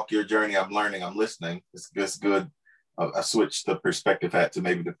your walk, your journey. I'm learning, I'm listening. It's good. I switched the perspective hat to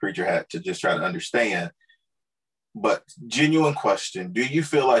maybe the preacher hat to just try to understand. But genuine question, do you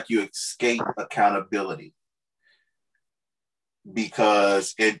feel like you escape accountability?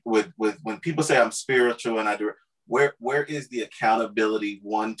 Because with when people say I'm spiritual and I do, where is the accountability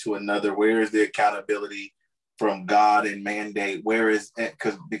one to another? Where is the accountability from God and mandate? Where is,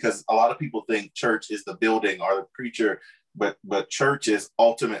 because a lot of people think church is the building or the preacher, but church is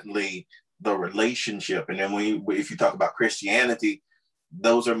ultimately the relationship. And then if you talk about Christianity,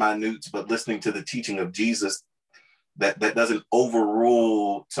 those are minutes, but listening to the teaching of Jesus, that doesn't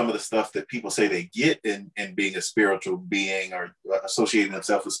overrule some of the stuff that people say they get in being a spiritual being or associating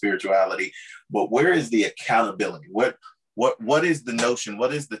themselves with spirituality. But where is the accountability? What is the notion?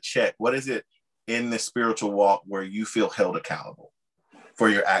 What is the check? What is it in the spiritual walk where you feel held accountable for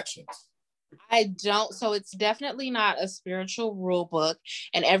your actions? I don't. So it's definitely not a spiritual rule book,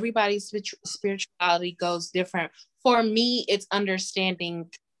 and everybody's spirituality goes different. For me, it's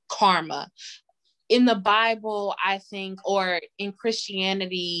understanding karma. In the Bible, I think, or in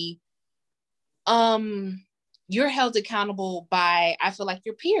Christianity, you're held accountable by, I feel like,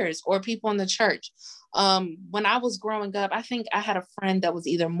 your peers or people in the church. When I was growing up, I think I had a friend that was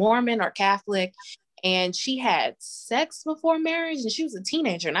either Mormon or Catholic, and she had sex before marriage, and she was a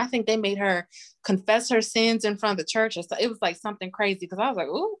teenager, and I think they made her confess her sins in front of the church. So it was like something crazy, because I was like,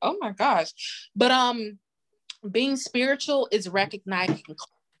 oh my gosh. But being spiritual is recognizing.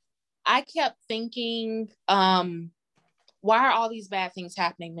 I kept thinking, why are all these bad things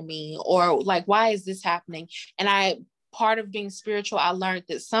happening to me? Or like, why is this happening? And part of being spiritual, I learned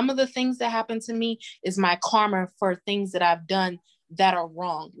that some of the things that happen to me is my karma for things that I've done that are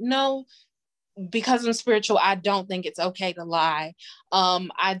wrong. No, because I'm spiritual, I don't think it's okay to lie.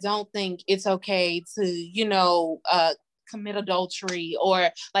 I don't think it's okay to, commit adultery,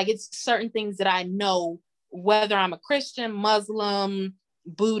 or like, it's certain things that I know, whether I'm a Christian, Muslim,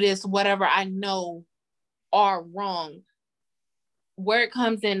 Buddhist, whatever, I know are wrong. Where it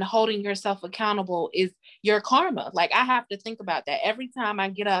comes in holding yourself accountable is your karma. Like I have to think about that every time I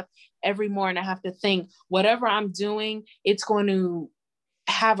get up every morning. I have to think whatever I'm doing, it's going to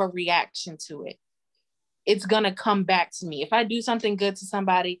have a reaction to it. It's going to come back to me. If I do something good to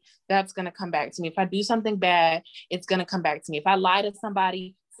somebody, that's going to come back to me. If I do something bad, it's going to come back to me. If I lie to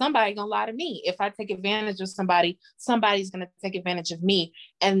somebody, somebody's going to lie to me. If I take advantage of somebody, somebody's going to take advantage of me.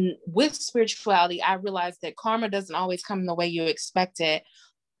 And with spirituality, I realized that karma doesn't always come the way you expect it.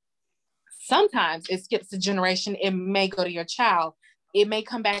 Sometimes it skips a generation. It may go to your child. It may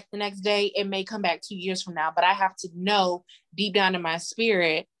come back the next day. It may come back 2 years from now. But I have to know deep down in my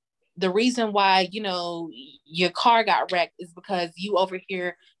spirit, the reason why, your car got wrecked is because you over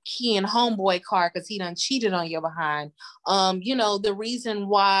here keying homeboy car because he done cheated on your behind. The reason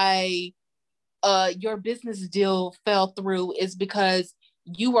why your business deal fell through is because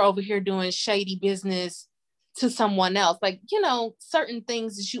you were over here doing shady business to someone else. Like, certain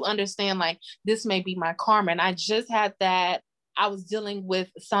things that you understand, like this may be my karma. And I just had that. I was dealing with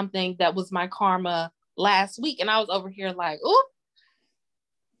something that was my karma last week. And I was over here like, oh,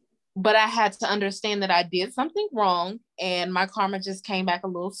 but I had to understand that I did something wrong and my karma just came back a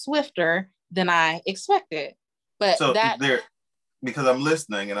little swifter than I expected. But so because I'm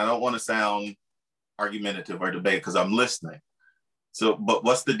listening and I don't want to sound argumentative or debate because I'm listening. So, but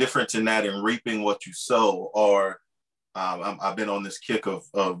what's the difference in that and reaping what you sow? Or I've been on this kick of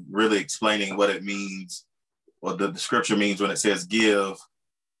really explaining what it means, what the scripture means when it says give,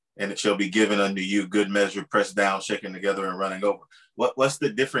 and it shall be given unto you, good measure, pressed down, shaken together, and running over. What's the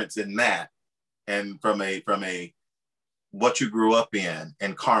difference in that and from a what you grew up in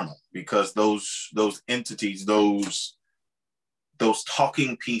and karma? Because those entities, those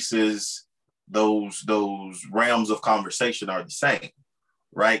talking pieces, those realms of conversation are the same,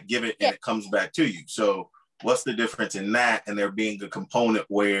 right? Give it and it comes back to you. So what's the difference in that and there being a component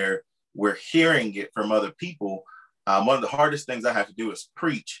where we're hearing it from other people? One of the hardest things I have to do is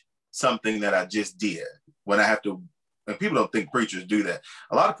preach something that I just did. When I have to, and people don't think preachers do that.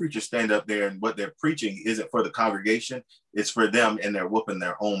 A lot of preachers stand up there and what they're preaching isn't for the congregation, it's for them, and they're whooping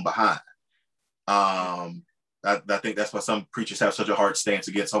their own behind. I think that's why some preachers have such a hard stance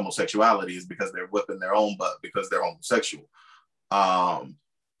against homosexuality, is because they're whipping their own butt because they're homosexual.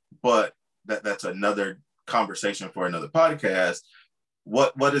 But that's another conversation for another podcast.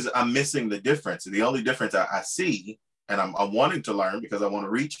 What is, I'm missing the difference. The only difference I see, and I'm wanting to learn because I want to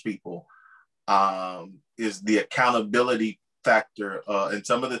reach people, is the accountability factor. And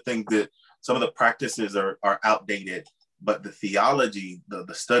some of the things that, some of the practices are outdated, but the theology,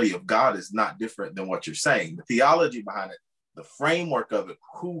 the study of God is not different than what you're saying. The theology behind it, the framework of it,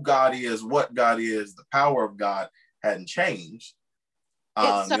 who God is, what God is, the power of God hadn't changed.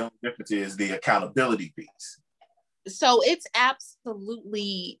 The only difference is the accountability piece. So it's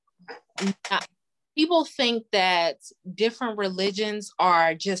absolutely not. People think that different religions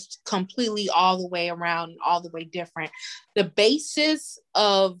are just completely all the way around, all the way different. The basis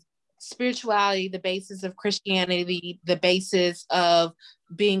of spirituality, the basis of Christianity, the basis of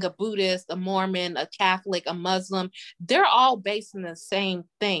being a Buddhist, a Mormon, a Catholic, a Muslim, they're all based in the same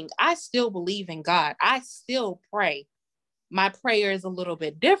thing. I still believe in God. I still pray. My prayer is a little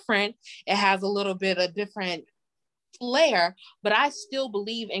bit different. It has a little bit of different flair, but I still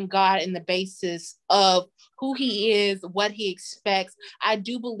believe in God in the basis of who he is, what he expects. I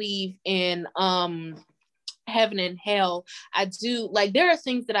do believe in heaven and hell. I do, like, there are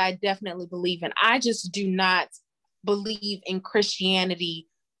things that I definitely believe in. I just do not believe in Christianity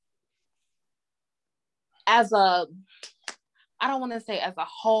as a, I don't want to say as a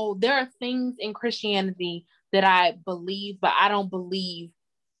whole. There are things in Christianity that I believe, but I don't believe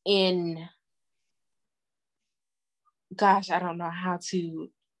in, gosh, I don't know how to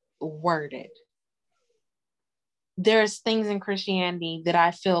word it. There's things in Christianity that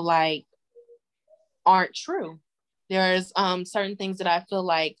I feel like aren't true. There's certain things that I feel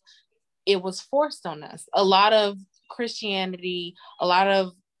like it was forced on us. A lot of Christianity, a lot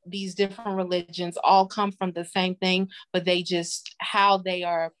of these different religions all come from the same thing, but they just, how they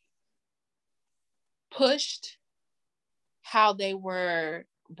are pushed, how they were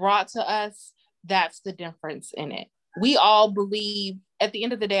brought to us, that's the difference in it. We all believe, at the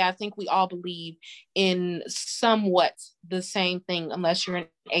end of the day, I think we all believe in somewhat the same thing, unless you're an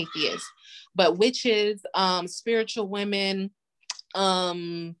atheist. But witches, spiritual women,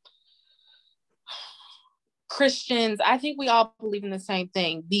 Christians, I think we all believe in the same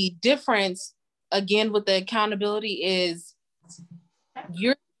thing. The difference, again, with the accountability is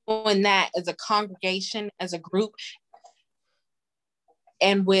you're doing that as a congregation, as a group.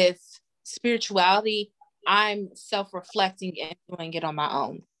 And with spirituality, I'm self-reflecting and doing it on my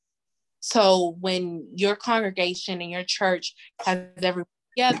own. So when your congregation and your church has everyone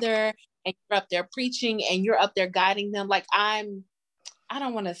together and you're up there preaching and you're up there guiding them, like I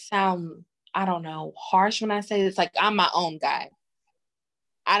don't want to sound, I don't know, harsh when I say this, like I'm my own guide.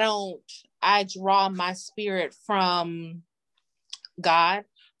 I draw my spirit from God,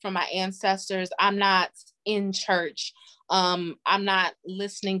 from my ancestors. I'm not in church. I'm not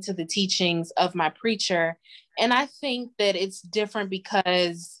listening to the teachings of my preacher. And I think that it's different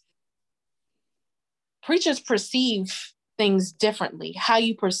because preachers perceive things differently, how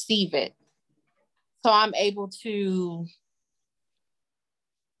you perceive it. So I'm able to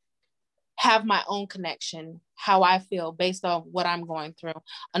have my own connection, how I feel based on what I'm going through.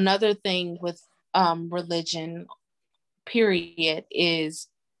 Another thing with religion, period, is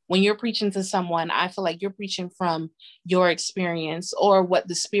when you're preaching to someone, I feel like you're preaching from your experience or what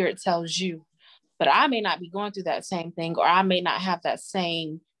the Spirit tells you. But I may not be going through that same thing, or I may not have that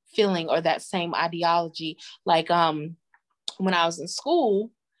same feeling or that same ideology. Like when I was in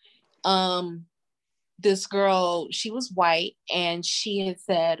school, this girl, she was white, and she had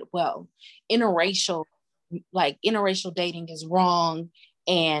said, well, interracial dating is wrong.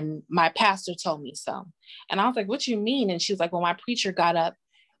 And my pastor told me so. And I was like, what you mean? And she was like, well, my preacher got up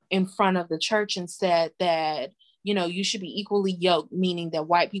in front of the church and said that you should be equally yoked, meaning that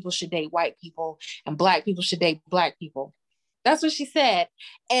white people should date white people and black people should date black people. That's what she said.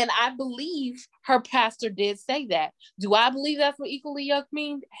 And I believe her pastor did say that. Do I believe that's what equally yoked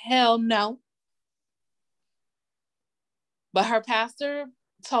means? Hell no. But her pastor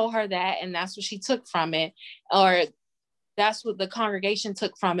told her that, and that's what she took from it, or that's what the congregation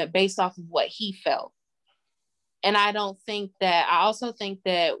took from it based off of what he felt. And I also think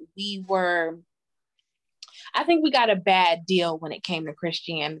that I think we got a bad deal when it came to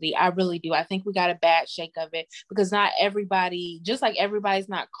Christianity. I really do. I think we got a bad shake of it because not everybody, just like everybody's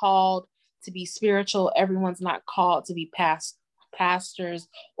not called to be spiritual, everyone's not called to be pastors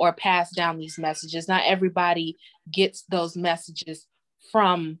or pass down these messages. Not everybody gets those messages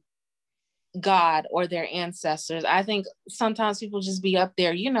from God or their ancestors. I think sometimes people just be up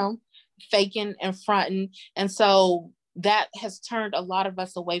there, faking and fronting. And so that has turned a lot of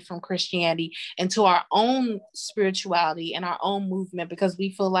us away from Christianity into our own spirituality and our own movement, because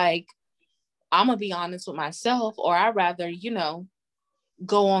we feel like, I'm gonna be honest with myself, or I'd rather,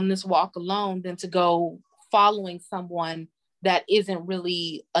 go on this walk alone than to go following someone that isn't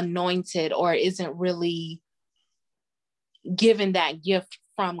really anointed or isn't really given that gift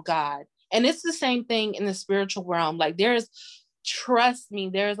from God. And it's the same thing in the spiritual realm. Like trust me,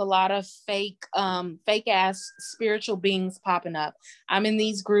 there's a lot of fake ass spiritual beings popping up. I'm in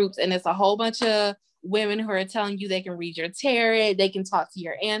these groups and it's a whole bunch of women who are telling you they can read your tarot, they can talk to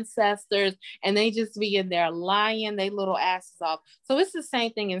your ancestors, and they just be in there lying they little asses off. So it's the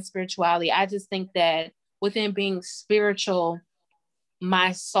same thing in spirituality. I just think that within being spiritual,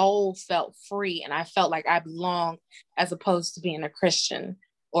 my soul felt free and I felt like I belonged, as opposed to being a Christian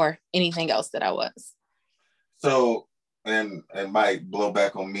or anything else that I was. So, and might blow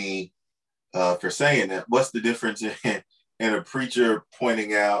back on me for saying that. What's the difference in a preacher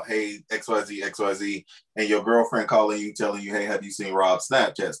pointing out, hey, XYZ, XYZ, and your girlfriend calling you, telling you, hey, have you seen Rob's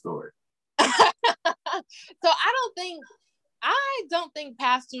Snapchat story? So I don't think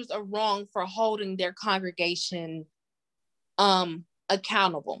pastors are wrong for holding their congregation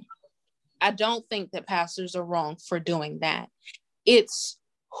accountable. I don't think that pastors are wrong for doing that. It's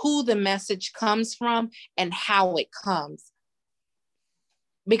who the message comes from and how it comes.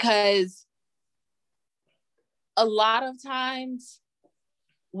 Because a lot of times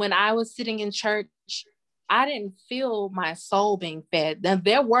when I was sitting in church, I didn't feel my soul being fed. Now,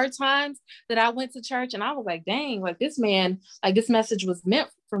 there were times that I went to church and I was like, dang, like this man, like this message was meant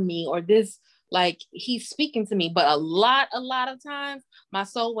for me, or this, like he's speaking to me. But a lot of times my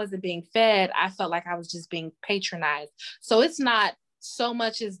soul wasn't being fed. I felt like I was just being patronized. So it's not so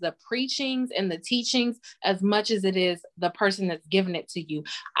much as the preachings and the teachings as much as it is the person that's giving it to you.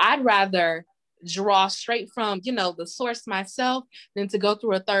 I'd rather draw straight from, the source myself than to go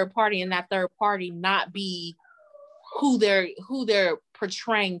through a third party and that third party not be who they're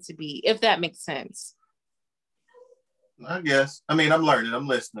portraying to be, if that makes sense. I guess. I mean, I'm learning. I'm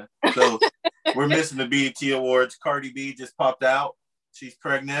listening. So we're missing the BET Awards. Cardi B just popped out. She's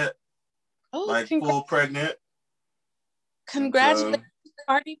pregnant. Oh, full pregnant. Congratulations,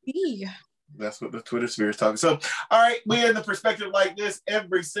 Cardi B. That's what the Twitter sphere is talking. So, all right, we're in the perspective like this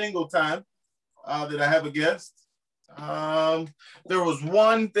every single time that I have a guest. There was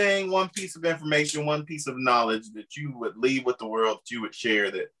one thing, one piece of information, one piece of knowledge that you would leave with the world, that you would share,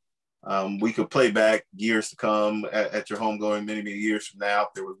 that we could play back years to come at your homegoing many, many years from now. If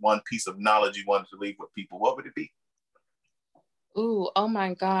there was one piece of knowledge you wanted to leave with people, what would it be? Ooh, oh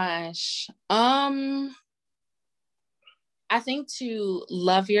my gosh. I think to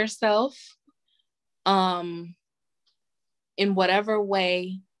love yourself in whatever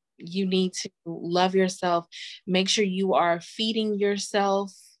way you need to love yourself. Make sure you are feeding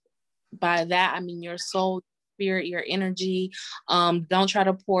yourself. By that, I mean your soul, spirit, your energy. Don't try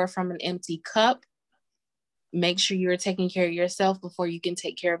to pour from an empty cup. Make sure you're taking care of yourself before you can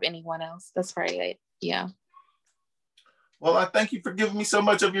take care of anyone else. That's right. Yeah. Well, I thank you for giving me so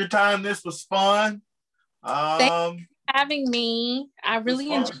much of your time. This was fun. Thank you for having me. I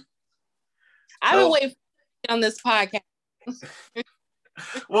really enjoyed it. I've been waiting on this podcast.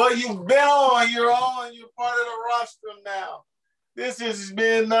 Well, you've been on. You're on. You're part of the rostrum now. This has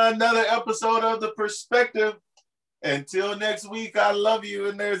been another episode of The Perspective. Until next week, I love you,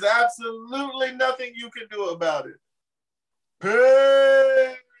 and there's absolutely nothing you can do about it. Peace.